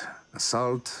 Theft,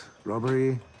 assault,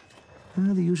 robbery.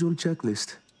 The usual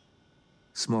checklist.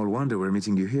 Small wonder we're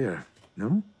meeting you here,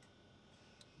 no?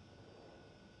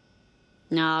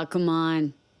 Nah, come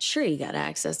on. Sure you got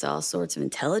access to all sorts of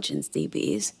intelligence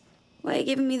DBs. Why are you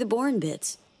giving me the boring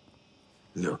bits?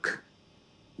 Look,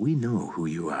 we know who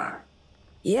you are.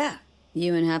 Yeah,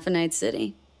 you in Half a Night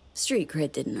City. Street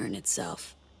cred didn't earn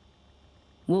itself.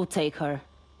 We'll take her.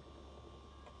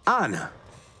 Anna!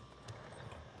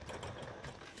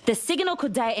 The signal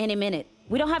could die any minute.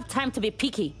 We don't have time to be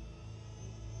picky.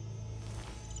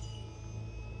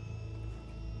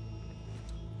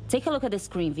 Take a look at the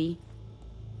screen, V.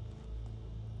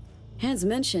 Hans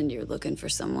mentioned you're looking for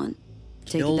someone.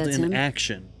 Take it Killed that's in him?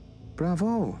 action.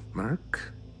 Bravo,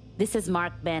 Mark. This is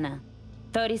Mark Bana,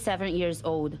 37 years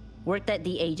old. Worked at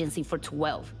the agency for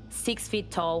 12. 6 feet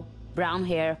tall, brown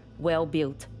hair, well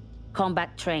built.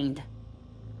 Combat trained.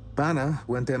 Bana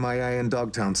went MIA in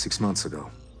Dogtown 6 months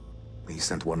ago. He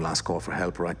sent one last call for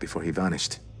help right before he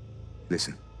vanished.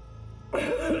 Listen.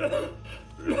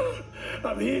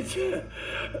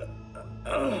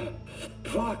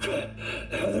 Fuck.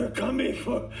 They're coming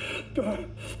for...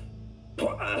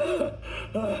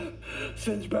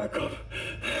 Send backup.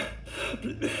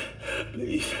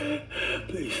 Please.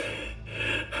 Please.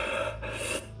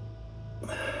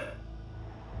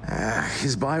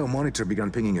 His biomonitor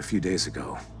began pinging a few days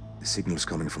ago. The signal's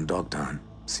coming from Dogtown.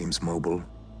 Seems mobile.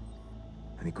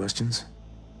 Any questions?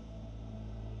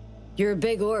 You're a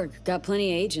big org, got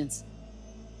plenty of agents.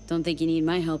 Don't think you need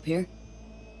my help here.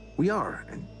 We are,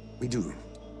 and we do.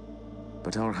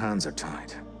 But our hands are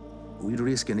tied. We'd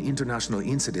risk an international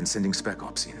incident sending Spec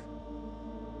Ops in.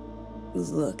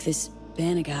 Look, this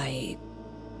Banna guy,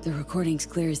 the recording's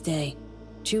clear as day.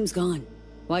 Choom's gone.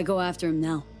 Why go after him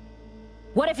now?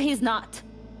 What if he's not?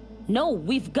 No,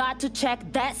 we've got to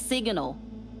check that signal.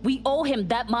 We owe him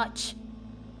that much.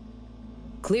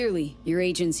 Clearly, your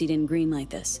agency didn't greenlight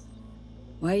this.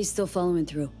 Why are you still following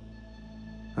through?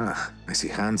 Ah, I see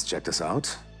Hans checked us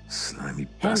out. Slimy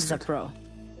Hans bastard. a pro.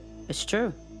 It's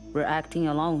true. We're acting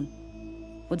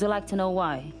alone. Would you like to know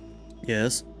why?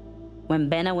 Yes. When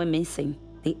Banna went missing,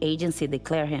 the agency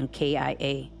declared him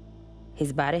KIA.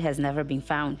 His body has never been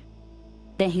found.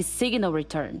 Then his signal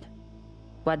returned.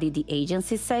 What did the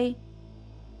agency say?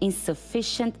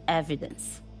 Insufficient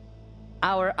evidence.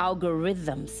 Our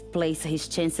algorithms place his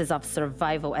chances of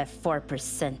survival at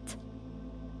 4%.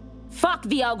 Fuck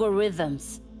the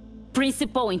algorithms.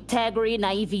 Principle, integrity,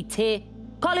 naivete,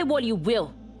 call it what you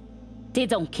will. They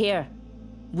don't care.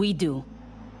 We do.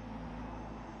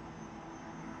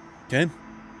 Okay.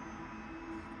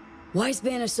 Why is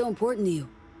Banna so important to you?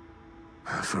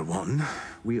 For one,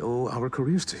 we owe our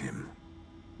careers to him.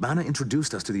 Banna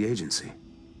introduced us to the agency.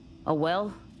 Oh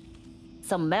well,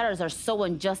 some matters are so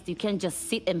unjust you can't just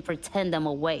sit and pretend them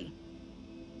away.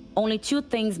 Only two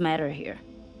things matter here.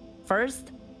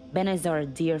 First, Banna is our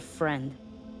dear friend.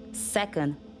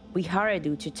 Second, we hired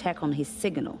you to check on his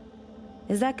signal.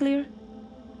 Is that clear?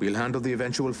 We'll handle the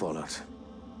eventual fallout.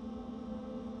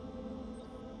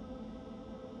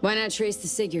 Why not trace the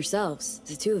SIG yourselves,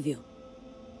 the two of you?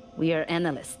 We are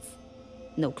analysts.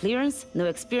 No clearance, no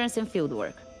experience in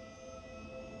fieldwork.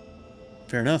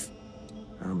 Fair enough.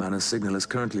 Banna's signal is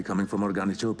currently coming from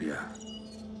Organitopia,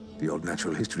 the old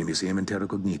Natural History Museum in Terra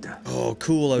Cognita. Oh,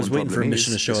 cool. I was waiting for a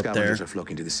mission to show up there. Scavengers are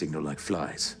flocking to the signal like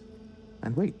flies.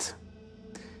 And wait,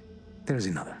 there's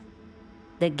another.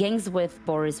 The gang's with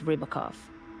Boris Rybakov,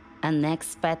 an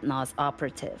ex-Spetsnaz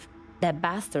operative. That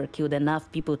bastard killed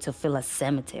enough people to fill a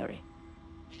cemetery.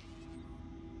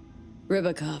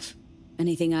 Rybakov.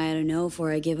 Anything I ought to know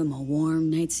before I give him a warm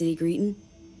Night City greeting?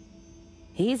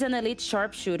 He's an elite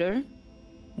sharpshooter.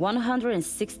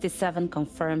 167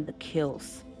 confirmed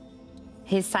kills.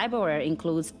 His cyberware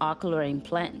includes ocular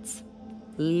implants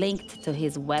linked to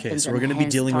his weapons. Okay, so we're going to be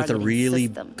dealing with a really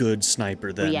good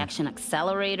sniper then. Reaction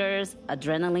accelerators,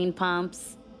 adrenaline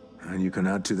pumps. And you can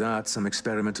add to that some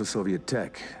experimental Soviet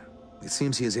tech. It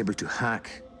seems he is able to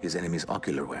hack his enemy's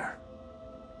ocularware.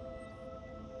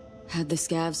 How'd the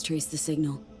scavs trace the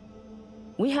signal?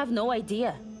 We have no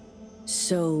idea.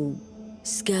 So,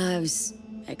 scavs,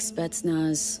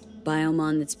 ex-Spetsnaz,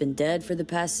 Biomon that's been dead for the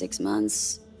past 6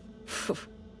 months?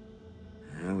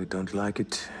 Yeah, we don't like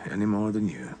it any more than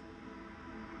you.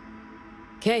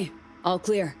 Okay, all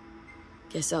clear.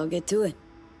 Guess I'll get to it.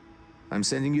 I'm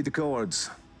sending you the coords.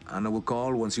 Anna will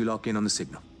call once you lock in on the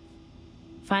signal.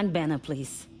 Find Banna,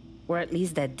 please. Or at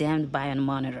least that damned Bion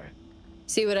monitor.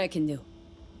 See what I can do.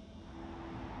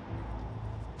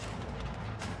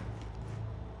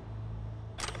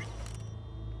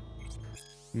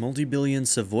 Multi-billion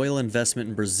Savoil investment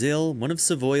in Brazil. One of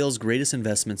Savoil's greatest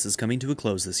investments is coming to a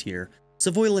close this year.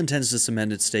 Savoil intends to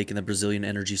cement its stake in the Brazilian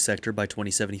energy sector by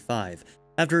 2075,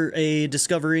 after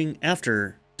discovering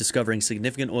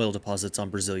significant oil deposits on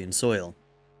Brazilian soil.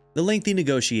 The lengthy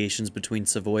negotiations between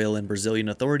Savoil and Brazilian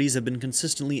authorities have been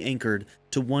consistently anchored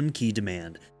to one key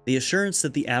demand: the assurance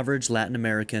that the average Latin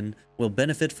American will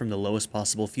benefit from the lowest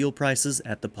possible fuel prices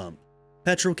at the pump.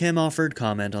 Petrochem offered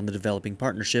comment on the developing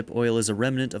partnership. Oil is a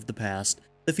remnant of the past.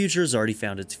 The future has already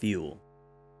found its fuel.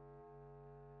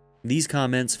 These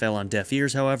comments fell on deaf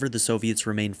ears, however. The Soviets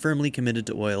remain firmly committed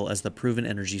to oil as the proven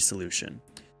energy solution.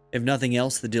 If nothing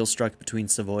else, the deal struck between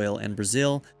Savoil and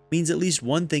Brazil means at least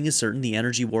one thing is certain: the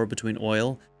energy war between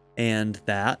oil and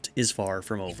that is far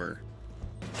from over.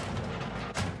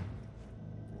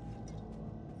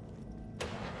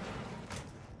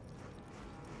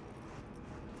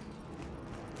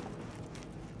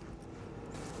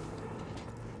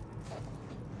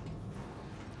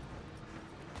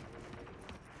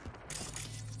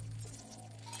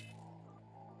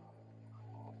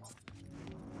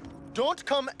 Don't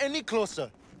come any closer.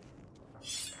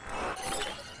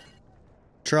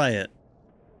 Try it.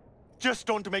 Just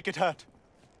don't make it hurt.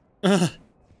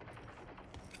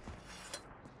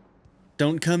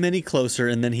 Don't come any closer,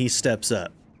 and then he steps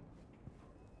up.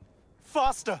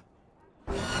 Faster.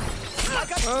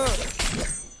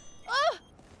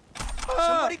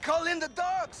 Somebody call in the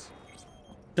dogs.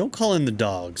 Don't call in the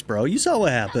dogs, bro. You saw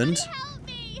what happened.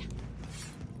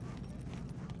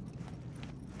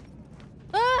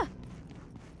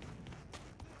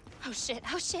 Oh shit,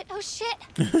 oh shit, oh shit!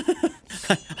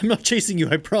 I'm not chasing you,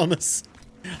 I promise.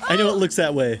 I know it looks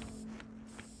that way.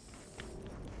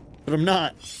 But I'm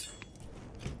not.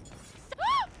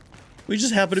 We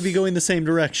just happen to be going the same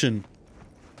direction.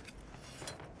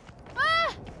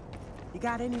 You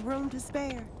got any room to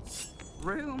spare?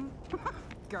 Room?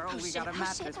 Girl, Oh, we shit, got a oh,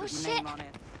 mattress shit, oh, with your shit. name on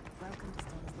it. Welcome to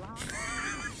Stone's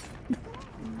Law.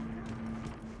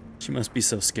 She must be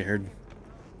so scared.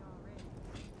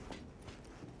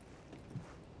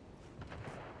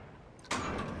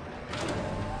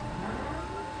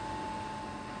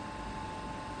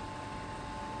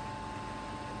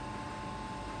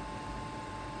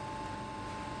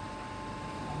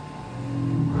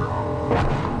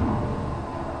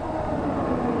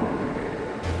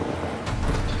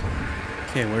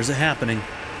 Okay, where's it happening?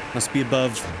 Must be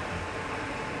above.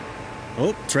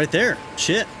 Oh, it's right there.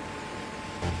 Shit.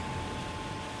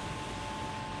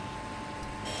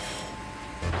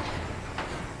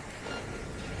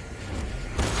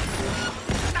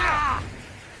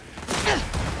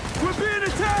 We're being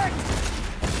attacked!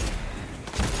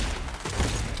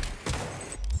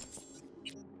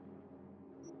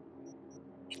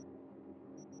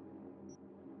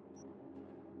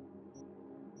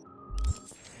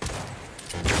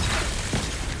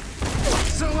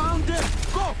 Surround them!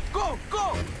 Go! Go!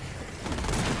 Go!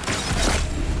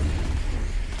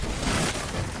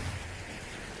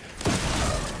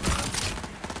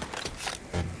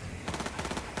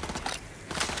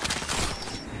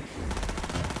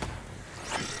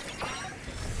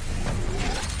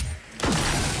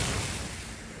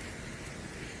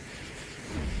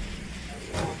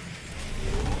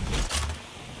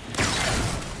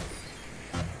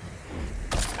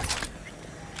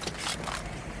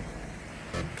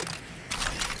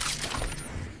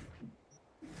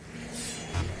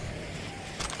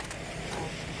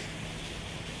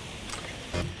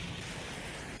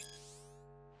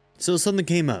 So something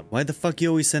came up. Why the fuck you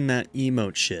always send that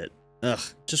emote shit? Ugh,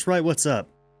 just write what's up.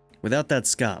 Without that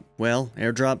scop. Well,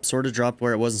 airdrop sort of dropped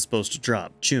where it wasn't supposed to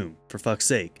drop. Choom, for fuck's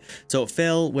sake. So it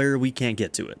fell where we can't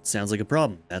get to it. Sounds like a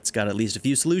problem. That's got at least a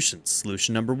few solutions.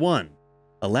 Solution number 1.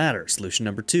 A ladder. Solution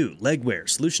number 2. Leg wear.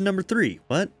 Solution number 3.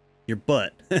 What? Your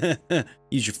butt.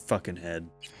 Use your fucking head.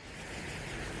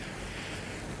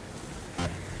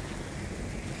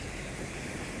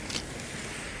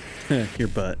 Your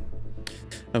butt.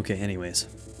 Okay, anyways.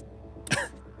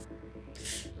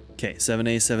 Okay,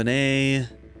 7A, 7A.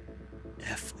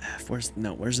 FF,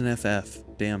 where's an FF?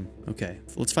 Damn, okay.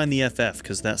 Let's find the FF,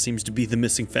 because that seems to be the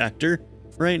missing factor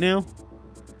right now.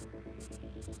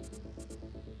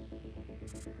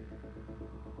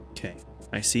 Okay,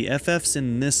 I see FFs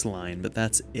in this line, but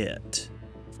that's it.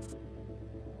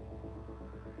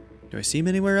 Do I see him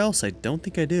anywhere else? I don't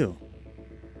think I do.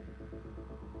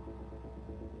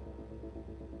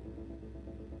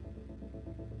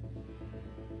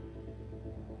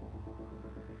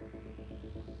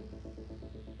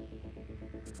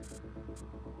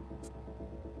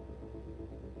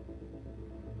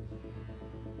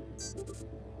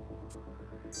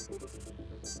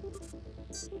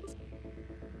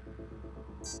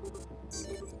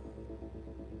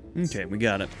 Okay, we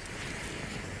got it.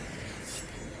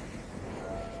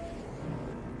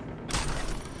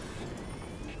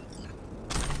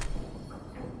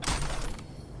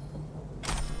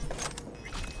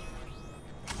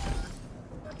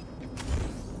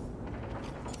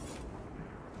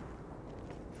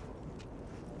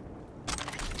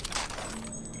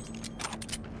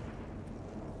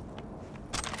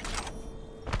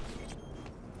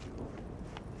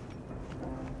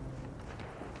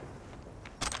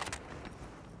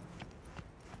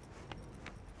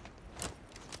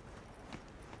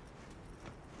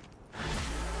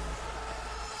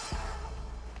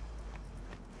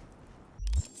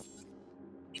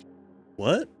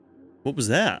 What? What was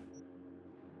that?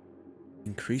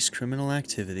 Increase criminal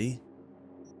activity.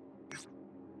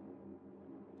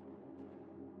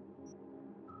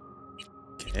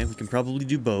 Okay, we can probably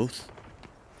do both.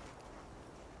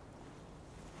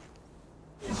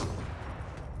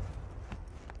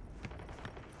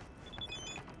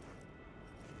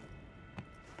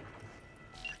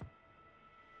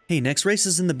 Hey, next race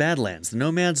is in the Badlands. The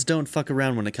Nomads don't fuck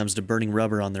around when it comes to burning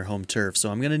rubber on their home turf, so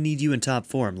I'm gonna need you in top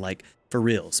form, like, for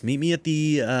reals. Meet me at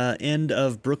the end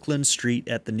of Brooklyn Street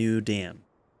at the new dam.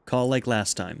 Call like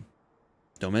last time.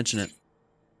 Don't mention it.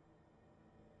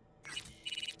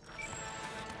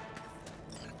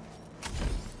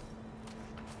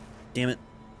 Damn it.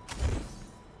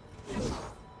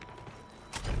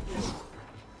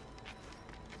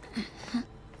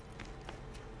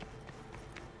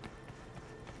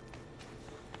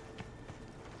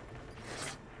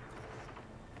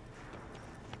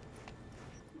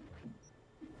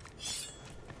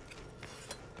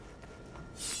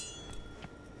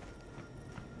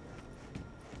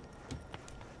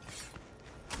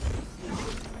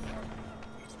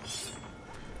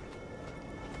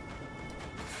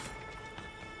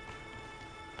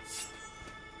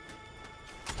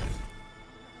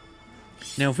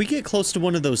 Now, if we get close to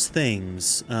one of those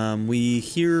things, we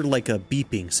hear like a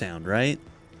beeping sound, right?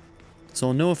 So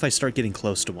I'll know if I start getting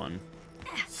close to one.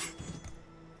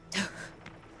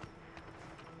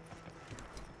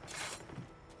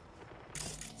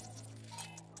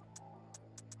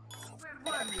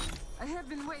 I have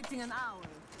been waiting an hour.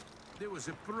 There was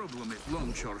a problem at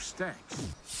Longshore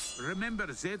Stacks.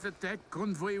 Remember Zeta Tech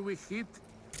convoy we hit?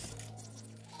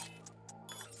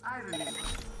 I remember.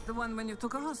 The one when you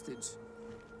took a hostage.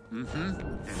 Mm-hmm. And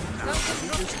now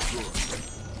he is good.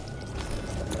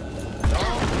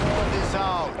 Don't throw this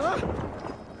out.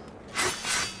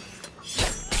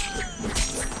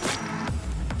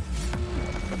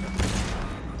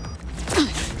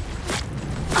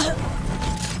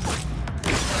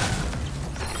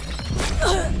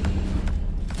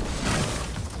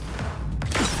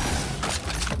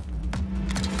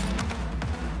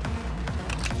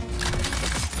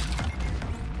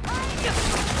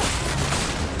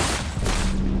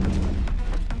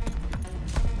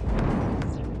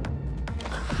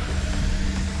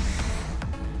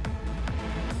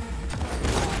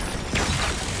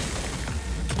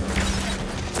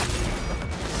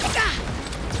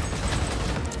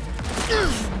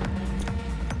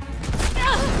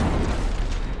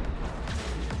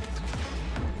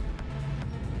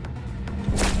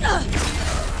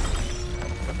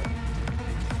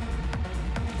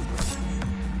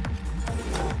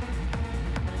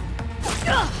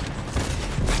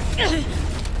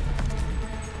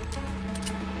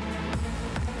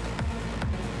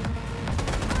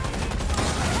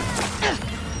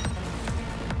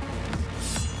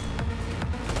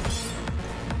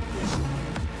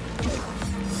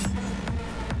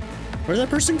 Where'd that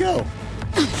person go?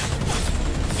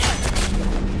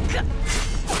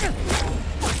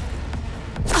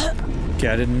 Okay,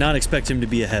 I did not expect him to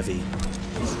be a heavy.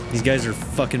 These guys are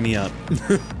fucking me up.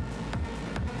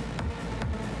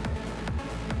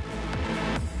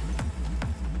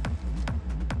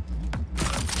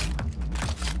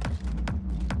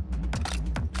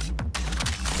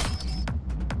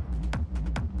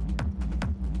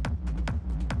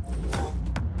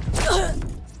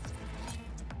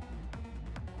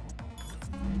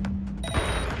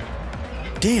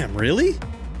 Damn, really?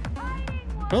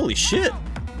 Holy shit.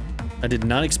 I did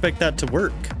not expect that to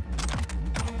work.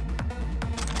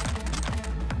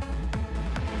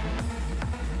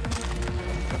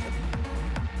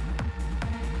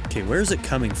 Okay, where is it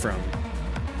coming from?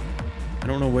 I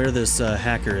don't know where this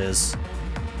hacker is.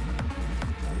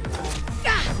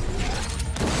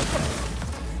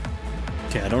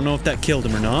 Okay, I don't know if that killed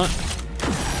him or not.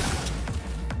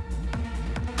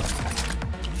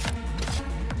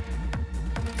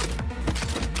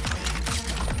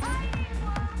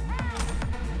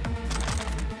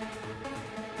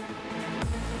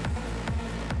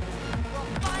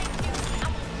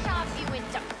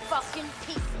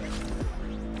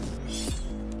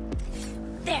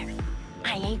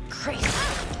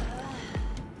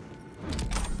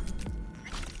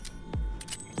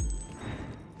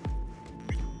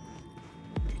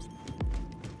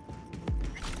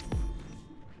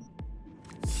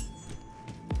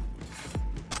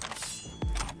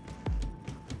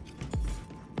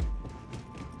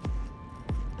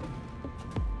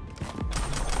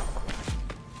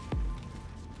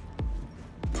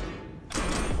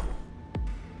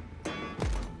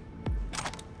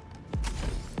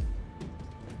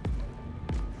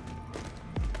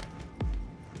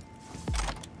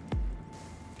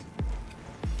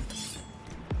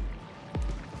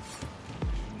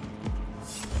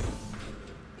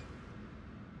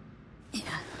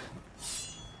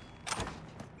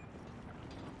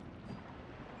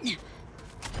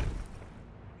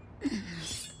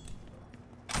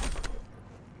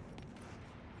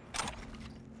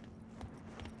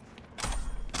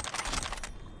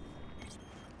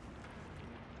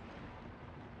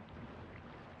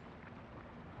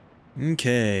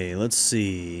 Okay, let's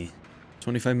see.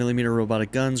 25mm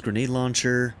robotic guns, grenade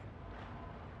launcher.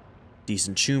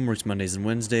 Decent choom, works Mondays and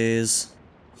Wednesdays.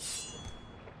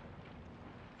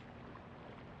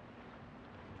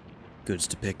 Goods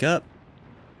to pick up.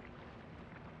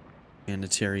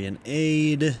 Humanitarian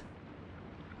aid.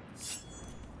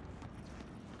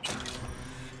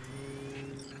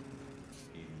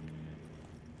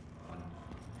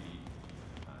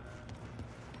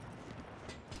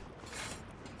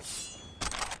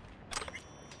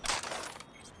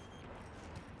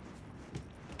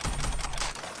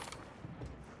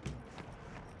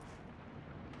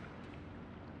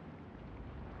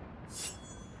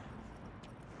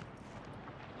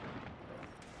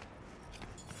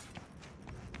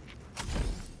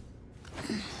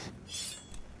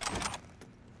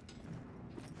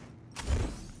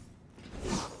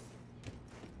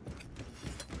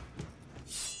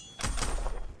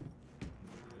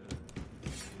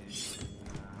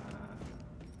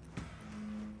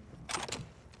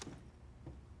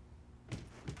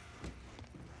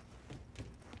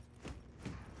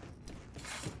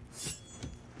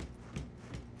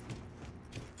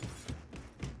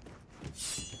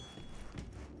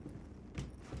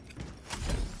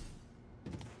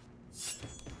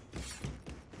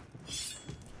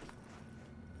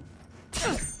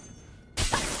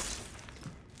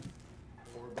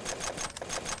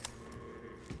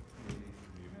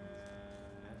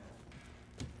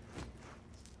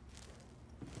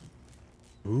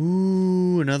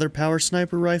 Ooh, another power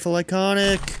sniper rifle,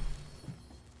 iconic.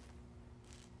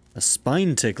 A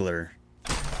spine tickler.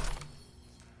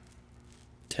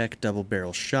 Tech double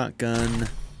barrel shotgun.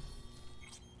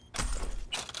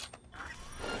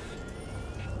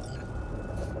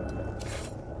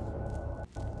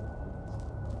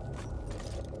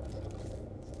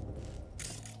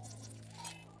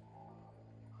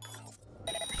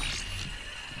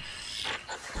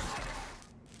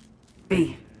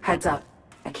 B, heads up.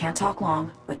 I can't talk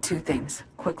long, but two things,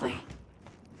 quickly.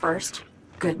 First,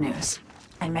 good news.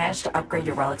 I managed to upgrade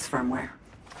your relic's firmware.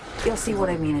 You'll see what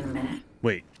I mean in a minute.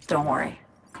 Wait. Don't worry.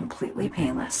 Completely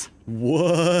painless.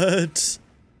 What?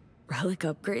 Relic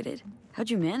upgraded? How'd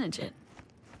you manage it?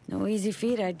 No easy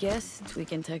feat, I'd guess,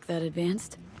 tweaking tech that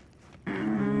advanced.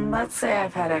 Let's say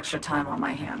I've had extra time on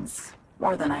my hands.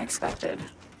 More than I expected.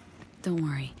 Don't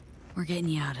worry. We're getting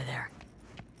you out of there.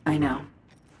 I know.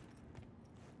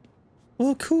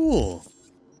 Well, cool.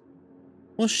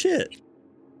 Well, shit.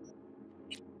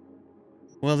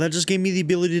 Well, that just gave me the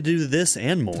ability to do this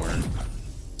and more.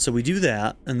 So we do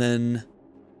that, and then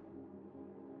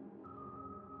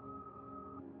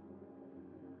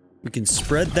we can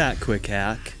spread that quick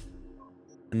hack.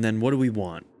 And then what do we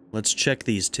want? Let's check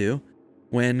these two.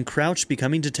 When crouched,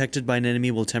 becoming detected by an enemy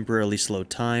will temporarily slow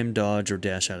time, dodge, or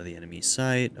dash out of the enemy's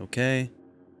sight. Okay.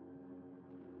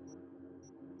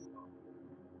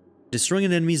 Destroying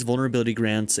an enemy's vulnerability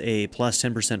grants a plus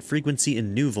 10% frequency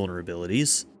in new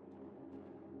vulnerabilities.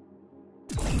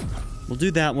 We'll do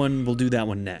that one. We'll do that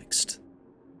one next.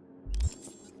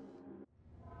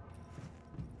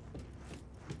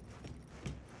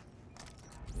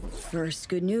 First,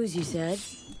 good news, you said.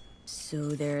 So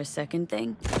there a second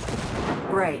thing?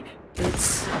 Right.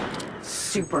 It's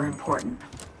super important.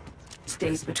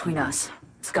 Stays between us.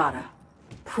 It's gotta.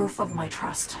 Proof of my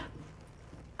trust.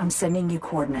 I'm sending you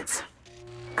coordinates.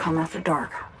 Come after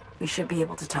dark. We should be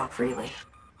able to talk freely.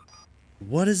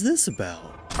 What is this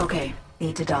about? Okay,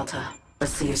 E to Delta.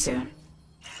 Let's see you soon.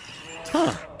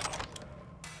 Huh.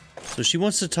 So she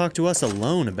wants to talk to us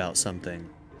alone about something.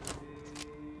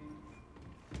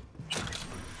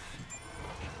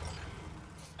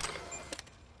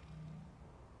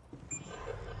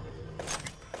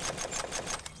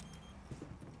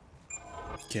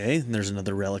 Okay, and there's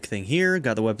another relic thing here.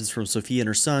 Got the weapons from Sophia and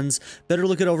her sons. Better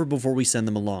look it over before we send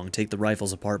them along. Take the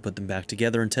rifles apart, put them back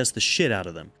together, and test the shit out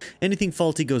of them. Anything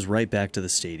faulty goes right back to the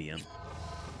stadium.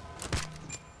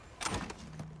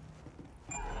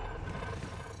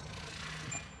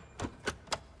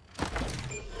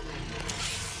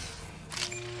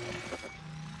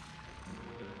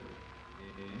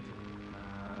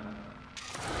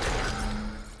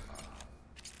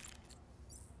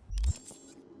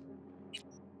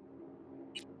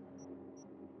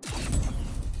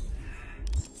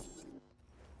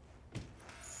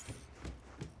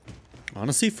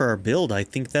 Honestly, for our build, I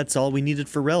think that's all we needed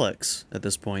for relics at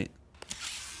this point.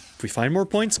 If we find more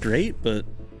points, great, but...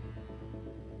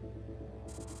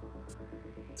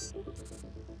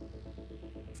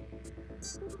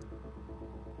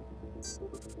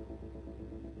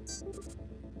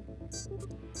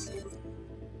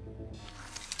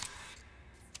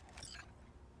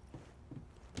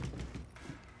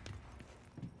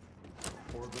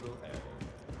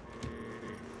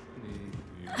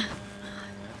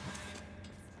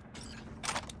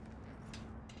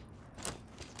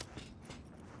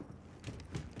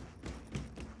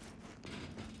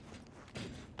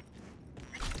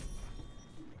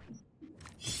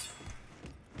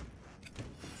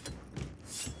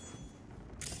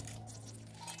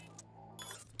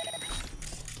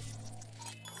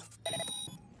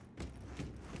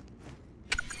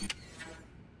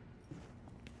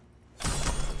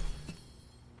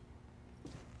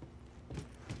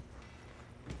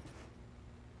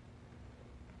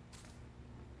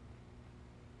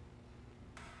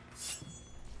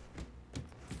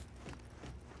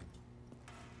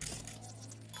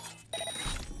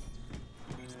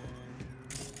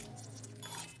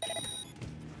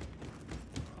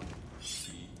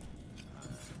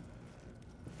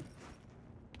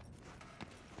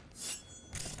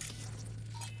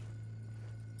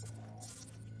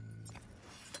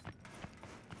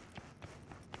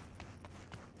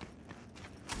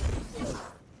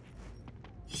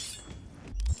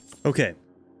 Okay.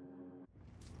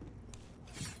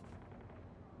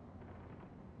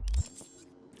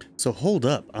 So hold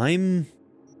up, I'm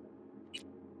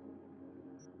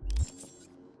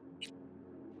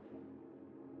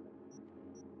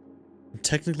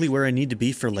technically where I need to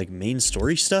be for like main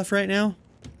story stuff right now?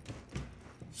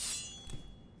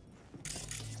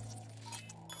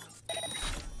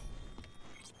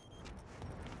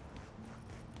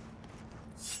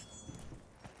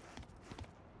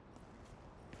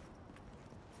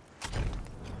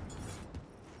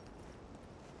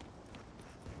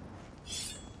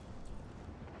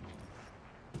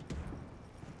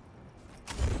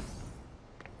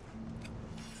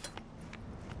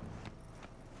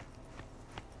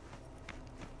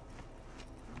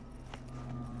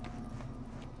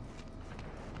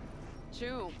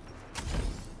 Achoo.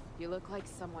 You look like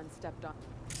someone stepped on.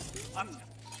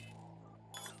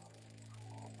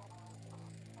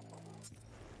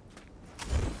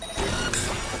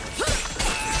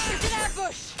 Into that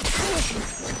bush!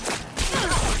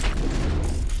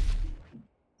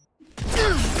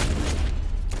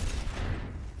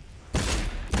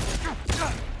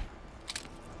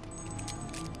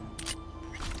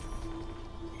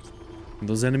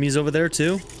 Those enemies over there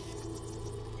too?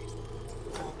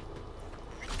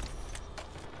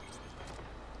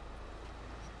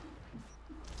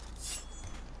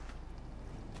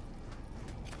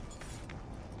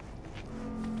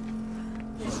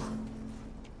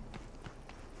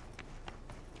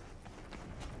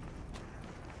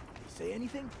 Say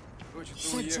anything? When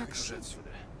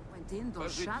the indoor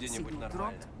shot signal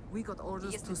dropped, we got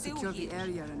orders to secure the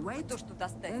area and wait.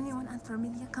 Anyone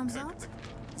unfamiliar comes out,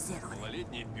 zero.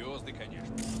 Малолетние пёзды,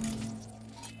 конечно.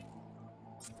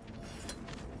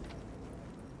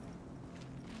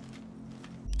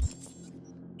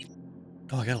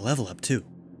 Oh, I got a level up too.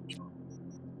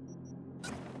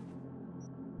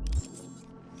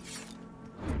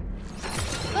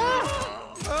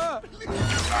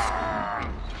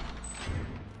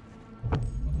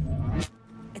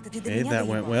 Okay, that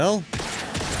went well.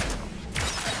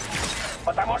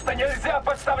 Потому что нельзя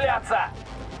подставляться!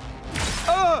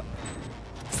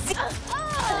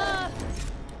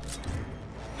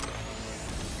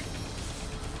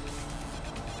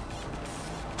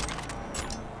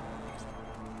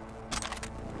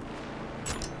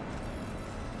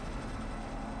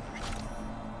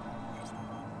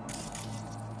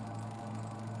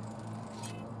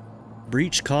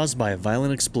 Breach caused by a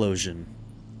violent explosion.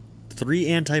 3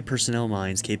 anti-personnel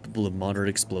mines capable of moderate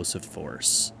explosive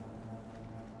force.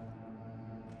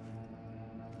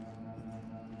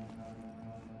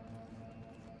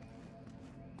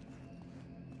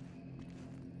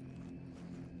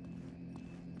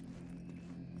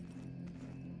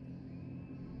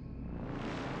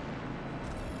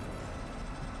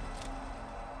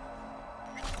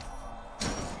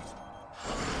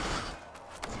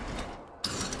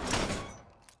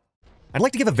 I'd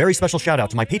like to give a very special shout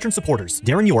out to my patron supporters: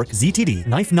 Darren York, ZTD,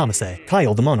 Knife Namaste,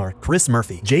 Kyle the Monarch, Chris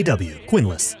Murphy, JW,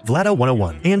 Quinless,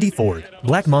 Vlado101, Andy Ford,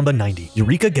 Black Mamba 90,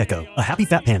 Eureka Gecko, A Happy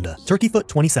Fat Panda, Turkeyfoot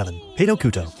 27, Pedo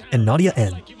Kuto, and Nadia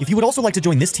N. If you would also like to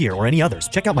join this tier or any others,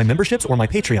 check out my memberships or my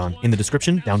Patreon in the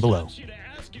description down below.